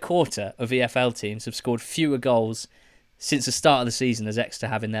more than a quarter of EFL teams have scored fewer goals since the start of the season as Exeter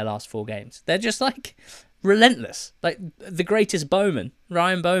have in their last 4 games. They're just like relentless. Like the greatest Bowman,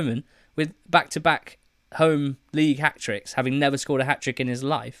 Ryan Bowman, with back-to-back home league hat-tricks, having never scored a hat-trick in his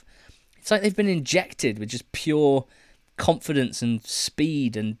life. It's like they've been injected with just pure confidence and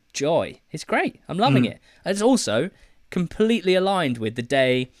speed and joy. It's great. I'm loving it. And it's also completely aligned with the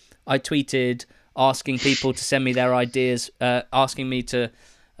day I tweeted asking people to send me their ideas, asking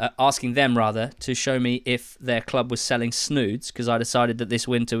them to show me if their club was selling snoods, because I decided that this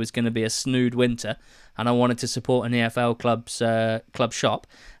winter was going to be a snood winter and I wanted to support an EFL club shop,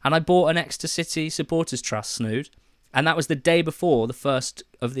 and I bought an Exeter City Supporters Trust snood, and that was the day before the first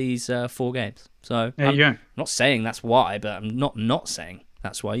of these 4 games. So I'm not saying that's why, but I'm not saying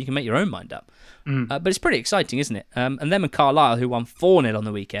that's why. You can make your own mind up. But it's pretty exciting, isn't it? And them and Carlisle, who won 4-0 on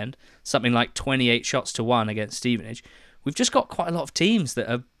the weekend, something like 28 shots to 1 against Stevenage. We've just got quite a lot of teams that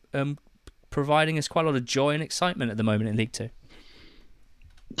are providing us quite a lot of joy and excitement at the moment in League 2.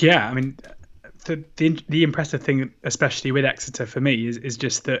 Yeah, I mean, the impressive thing, especially with Exeter for me, is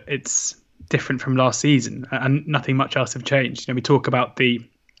just that it's different from last season and nothing much else have changed. We talk about the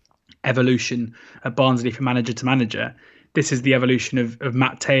evolution of Barnsley from manager to manager. This is the evolution of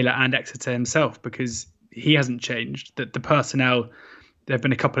Matt Taylor and Exeter himself, because he hasn't changed. That the personnel, there have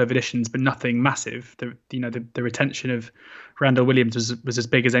been a couple of additions, but nothing massive. The retention of Randall Williams was as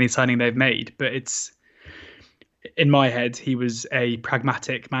big as any signing they've made. But it's, in my head, he was a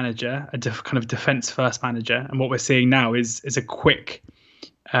pragmatic manager, kind of defence-first manager. And what we're seeing now is a quick,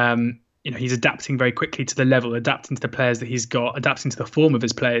 he's adapting very quickly to the level, adapting to the players that he's got, adapting to the form of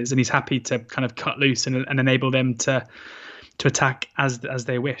his players, and he's happy to kind of cut loose and enable them to attack as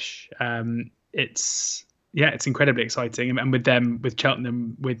they wish. It's incredibly exciting, and with them, with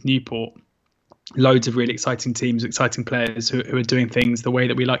Cheltenham, with Newport, loads of really exciting teams, exciting players who are doing things the way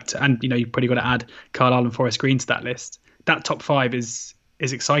that we like to. And you've probably got to add Carlisle and Forest Green to that list. That top 5 is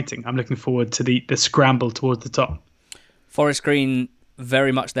exciting. I'm looking forward to the scramble towards the top. Forest Green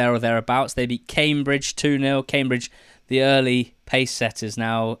very much there or thereabouts. They beat Cambridge 2-0. Cambridge, the early pace setters,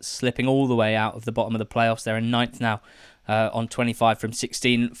 now slipping all the way out of the bottom of the playoffs. They're in 9th now on 25 from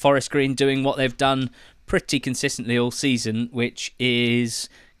 16. Forest Green doing what they've done pretty consistently all season, which is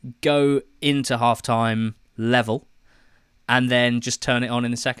go into half-time level and then just turn it on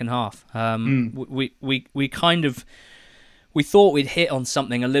in the second half. We thought we'd hit on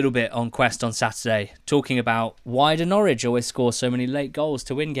something a little bit on Quest on Saturday, talking about why do Norwich always score so many late goals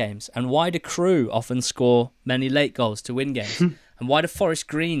to win games, and why do Crewe often score many late goals to win games, and why do Forest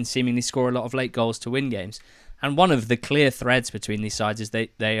Green seemingly score a lot of late goals to win games. And one of the clear threads between these sides is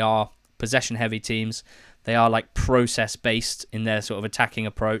they are possession-heavy teams. They are like process-based in their sort of attacking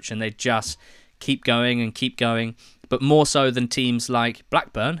approach, and they just keep going, but more so than teams like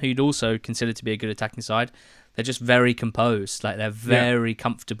Blackburn, who you'd also consider to be a good attacking side. They're just very composed, like they're very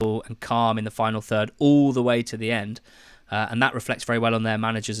comfortable and calm in the final third all the way to the end. And that reflects very well on their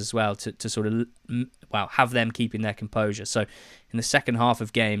managers as well, to sort of have them keeping their composure. So in the second half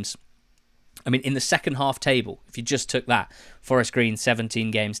of games, I mean, in the second half table, if you just took that, Forest Green,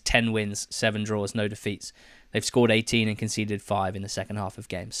 17 games, 10 wins, 7 draws, no defeats. They've scored 18 and conceded 5 in the second half of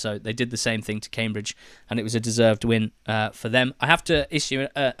games. So they did the same thing to Cambridge, and it was a deserved win for them. I have to issue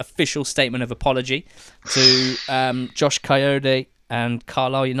an official statement of apology to Josh Coyote and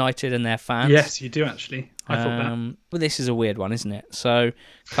Carlisle United and their fans. Yes, you do, actually. I thought that. Well, this is a weird one, isn't it? So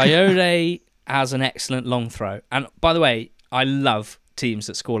Coyote has an excellent long throw. And by the way, I love teams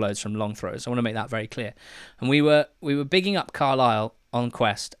that score loads from long throws. I want to make that very clear. And we were bigging up Carlisle on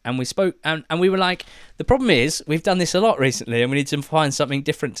Quest, and we spoke, and we were like, the problem is we've done this a lot recently, and we need to find something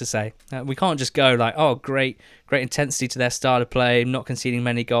different to say. We can't just go like, oh, great intensity to their style of play, not conceding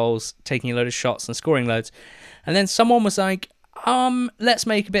many goals, taking a load of shots and scoring loads. And then someone was like, let's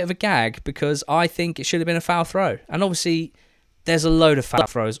make a bit of a gag because I think it should have been a foul throw. And obviously there's a load of foul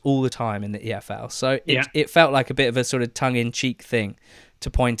throws all the time in the EFL. So it felt like a bit of a sort of tongue-in-cheek thing to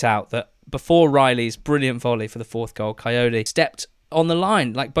point out that before Riley's brilliant volley for the 4th goal, Coyote stepped on the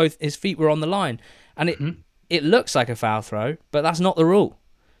line, like both his feet were on the line. And it looks like a foul throw, but that's not the rule.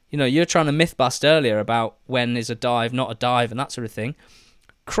 You know, you're trying to myth bust earlier about when is a dive, not a dive, and that sort of thing.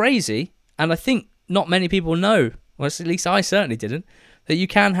 Crazy. And I think not many people know, well, at least I certainly didn't, that you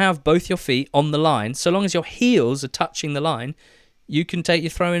can have both your feet on the line. So long as your heels are touching the line, you can take your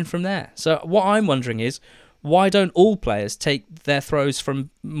throw in from there. So what I'm wondering is, why don't all players take their throws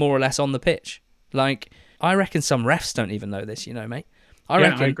from more or less on the pitch? Like, I reckon some refs don't even know this, you know, mate. I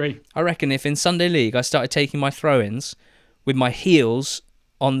agree. I reckon if in Sunday League I started taking my throw-ins with my heels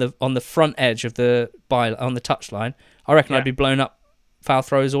on the front edge of on the touchline, I reckon I'd be blown up foul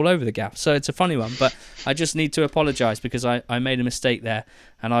throws all over the gap. So it's a funny one, but I just need to apologise because I made a mistake there,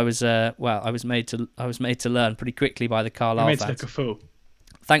 and I was made to learn pretty quickly by the Carlisle fans. You made to look a fool.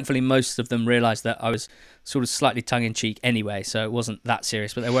 Thankfully, most of them realised that I was sort of slightly tongue-in-cheek anyway, so it wasn't that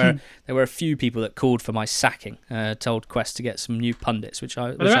serious. But there were a few people that called for my sacking, told Quest to get some new pundits, which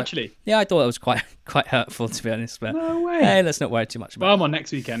I... actually? Yeah, I thought that was quite hurtful, to be honest. But no way. Hey, let's not worry too much about it. Well, I'm on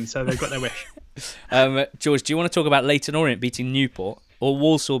next weekend, so they've got their wish. George, do you want to talk about Leyton Orient beating Newport or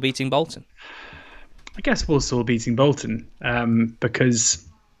Walsall beating Bolton? I guess Walsall beating Bolton, because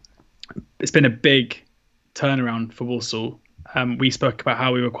it's been a big turnaround for Walsall. We spoke about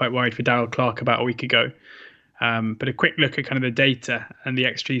how we were quite worried for Darryl Clark about a week ago. But a quick look at kind of the data and the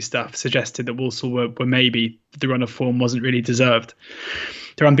XG stuff suggested that Walsall were maybe the run of form wasn't really deserved.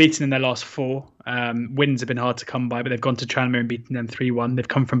 They're unbeaten in their last 4. Wins have been hard to come by, but they've gone to Tranmere and beaten them 3-1. They've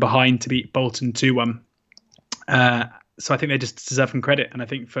come from behind to beat Bolton 2-1. So I think they just deserve some credit. And I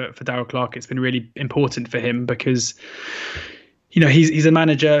think for Darryl Clark, it's been really important for him because, you know, he's a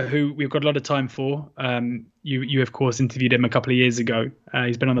manager who we've got a lot of time for. You of course interviewed him a couple of years ago.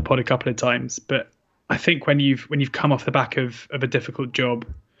 He's been on the pod a couple of times, but I think when you've come off the back of a difficult job,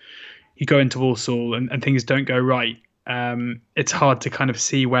 you go into Walsall and things don't go right. It's hard to kind of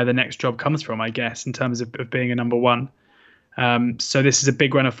see where the next job comes from, I guess, in terms of being a number one. So this is a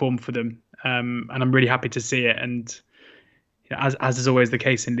big run of form for them, and I'm really happy to see it. And you know, as is always the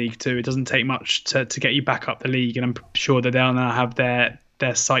case in League Two, it doesn't take much to get you back up the league, and I'm sure that they'll now have their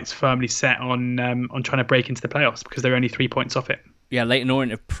sights firmly set on trying to break into the playoffs because they're only 3 points off it. Yeah, Leyton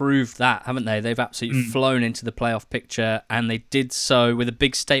Orient have proved that, haven't they? They've absolutely flown into the playoff picture, and they did so with a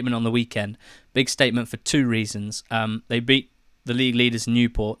big statement on the weekend. Big statement for 2 reasons. They beat the league leaders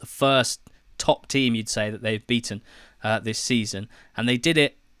Newport, the first top team you'd say that they've beaten this season, and they did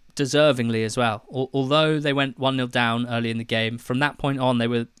it deservingly as well. Although they went 1-0 down early in the game, from that point on they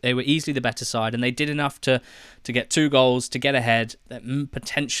were easily the better side, and they did enough to get 2 goals to get ahead.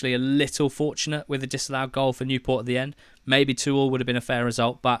 Potentially a little fortunate with a disallowed goal for Newport at the end. Maybe 2-2 would have been a fair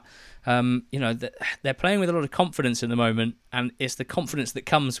result, but you know, they're playing with a lot of confidence at the moment, and it's the confidence that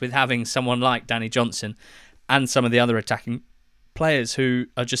comes with having someone like Danny Johnson and some of the other attacking players who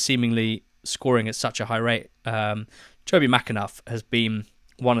are just seemingly scoring at such a high rate. Toby McAnuff has been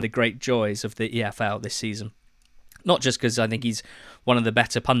one of the great joys of the EFL this season. Not just because I think he's one of the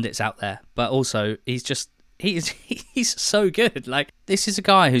better pundits out there, but also he's so good. Like, this is a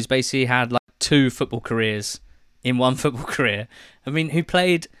guy who's basically had like 2 football careers in one football career. I mean, who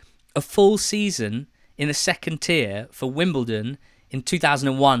played a full season in the second tier for Wimbledon in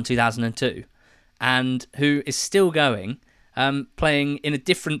 2001, 2002, and who is still going, playing in a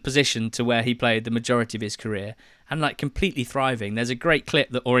different position to where he played the majority of his career, and like completely thriving. There's a great clip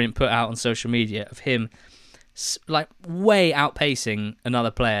that Orient put out on social media of him like way outpacing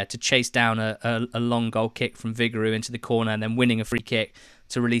another player to chase down a long goal kick from Vigouroux into the corner and then winning a free kick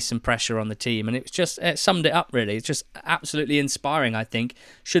to release some pressure on the team. And it summed it up really. It's just absolutely inspiring, I think.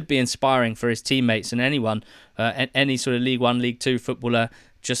 Should be inspiring for his teammates and anyone, any sort of League 1, League 2 footballer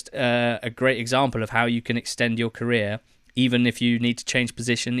just a great example of how you can extend your career, even if you need to change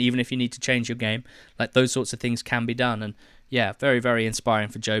position, even if you need to change your game. Like, those sorts of things can be done. And yeah, very, very inspiring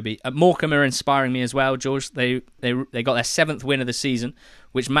for Joby. Morecambe are inspiring me as well, George. They got their 7th win of the season,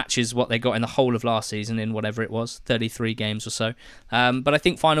 which matches what they got in the whole of last season in whatever it was, 33 games or so. But I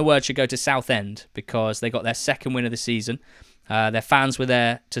think final word should go to Southend, because they got their 2nd win of the season. Their fans were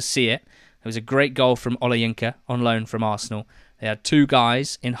there to see it. It was a great goal from Olayinka on loan from Arsenal. They had 2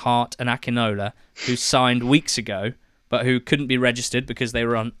 guys in Hart and Akinola who signed weeks ago, but who couldn't be registered because they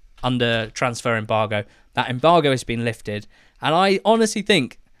were under transfer embargo. That embargo has been lifted, and I honestly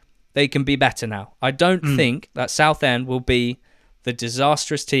think they can be better now. I don't think that Southend will be the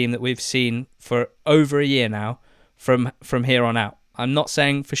disastrous team that we've seen for over a year now from here on out. I'm not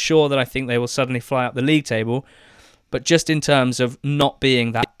saying for sure that I think they will suddenly fly up the league table, but just in terms of not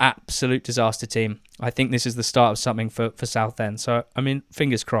being that absolute disaster team, I think this is the start of something for Southend. So, I mean,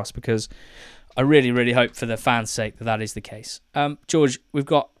 fingers crossed, because I really, really hope for the fans' sake that is the case. George, we've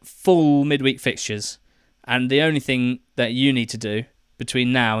got full midweek fixtures, and the only thing that you need to do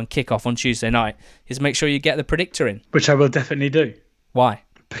between now and kick-off on Tuesday night is make sure you get the predictor in. Which I will definitely do. Why?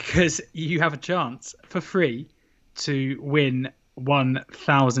 Because you have a chance for free to win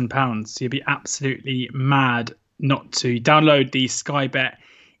 £1,000. You'll be absolutely mad not to. Download the Sky Bet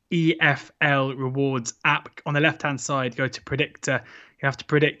EFL Rewards app. On the left-hand side, go to Predictor. You have to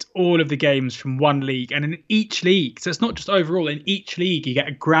predict all of the games from one league. And in each league, so it's not just overall, in each league, you get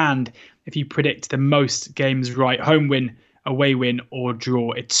 £1,000 if you predict the most games right. Home win, away win, or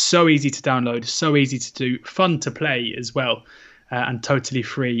draw. It's so easy to download, so easy to do, fun to play as well, and totally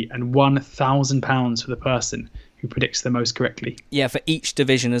free. And £1,000 for the person who predicts the most correctly. Yeah, for each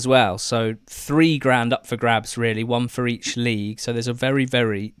division as well. So £3,000 up for grabs, really, one for each league. So there's a very,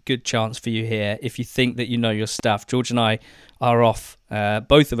 very good chance for you here if you think that you know your stuff. George and I are off.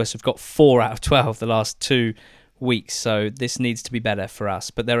 Both of us have got 4 out of 12 the last 2 weeks, so this needs to be better for us.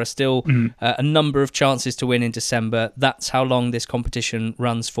 But there are still a number of chances to win in December. That's how long this competition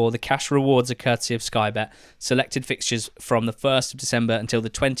runs for. The cash rewards are courtesy of Sky Bet. Selected fixtures from the 1st of December until the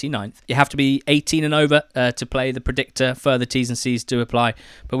 29th. You have to be 18 and over to play the predictor. Further T's and C's do apply.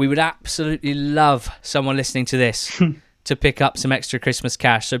 But we would absolutely love someone listening to this to pick up some extra Christmas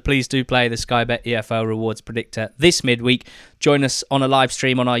cash. So please do play the Sky Bet EFL Rewards Predictor this midweek. Join us on a live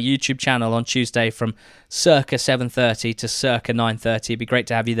stream on our YouTube channel on Tuesday from circa 7:30 to circa 9:30. It'd be great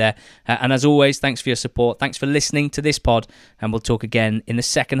to have you there. And as always, thanks for your support. Thanks for listening to this pod, and we'll talk again in the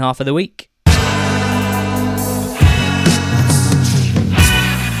second half of the week.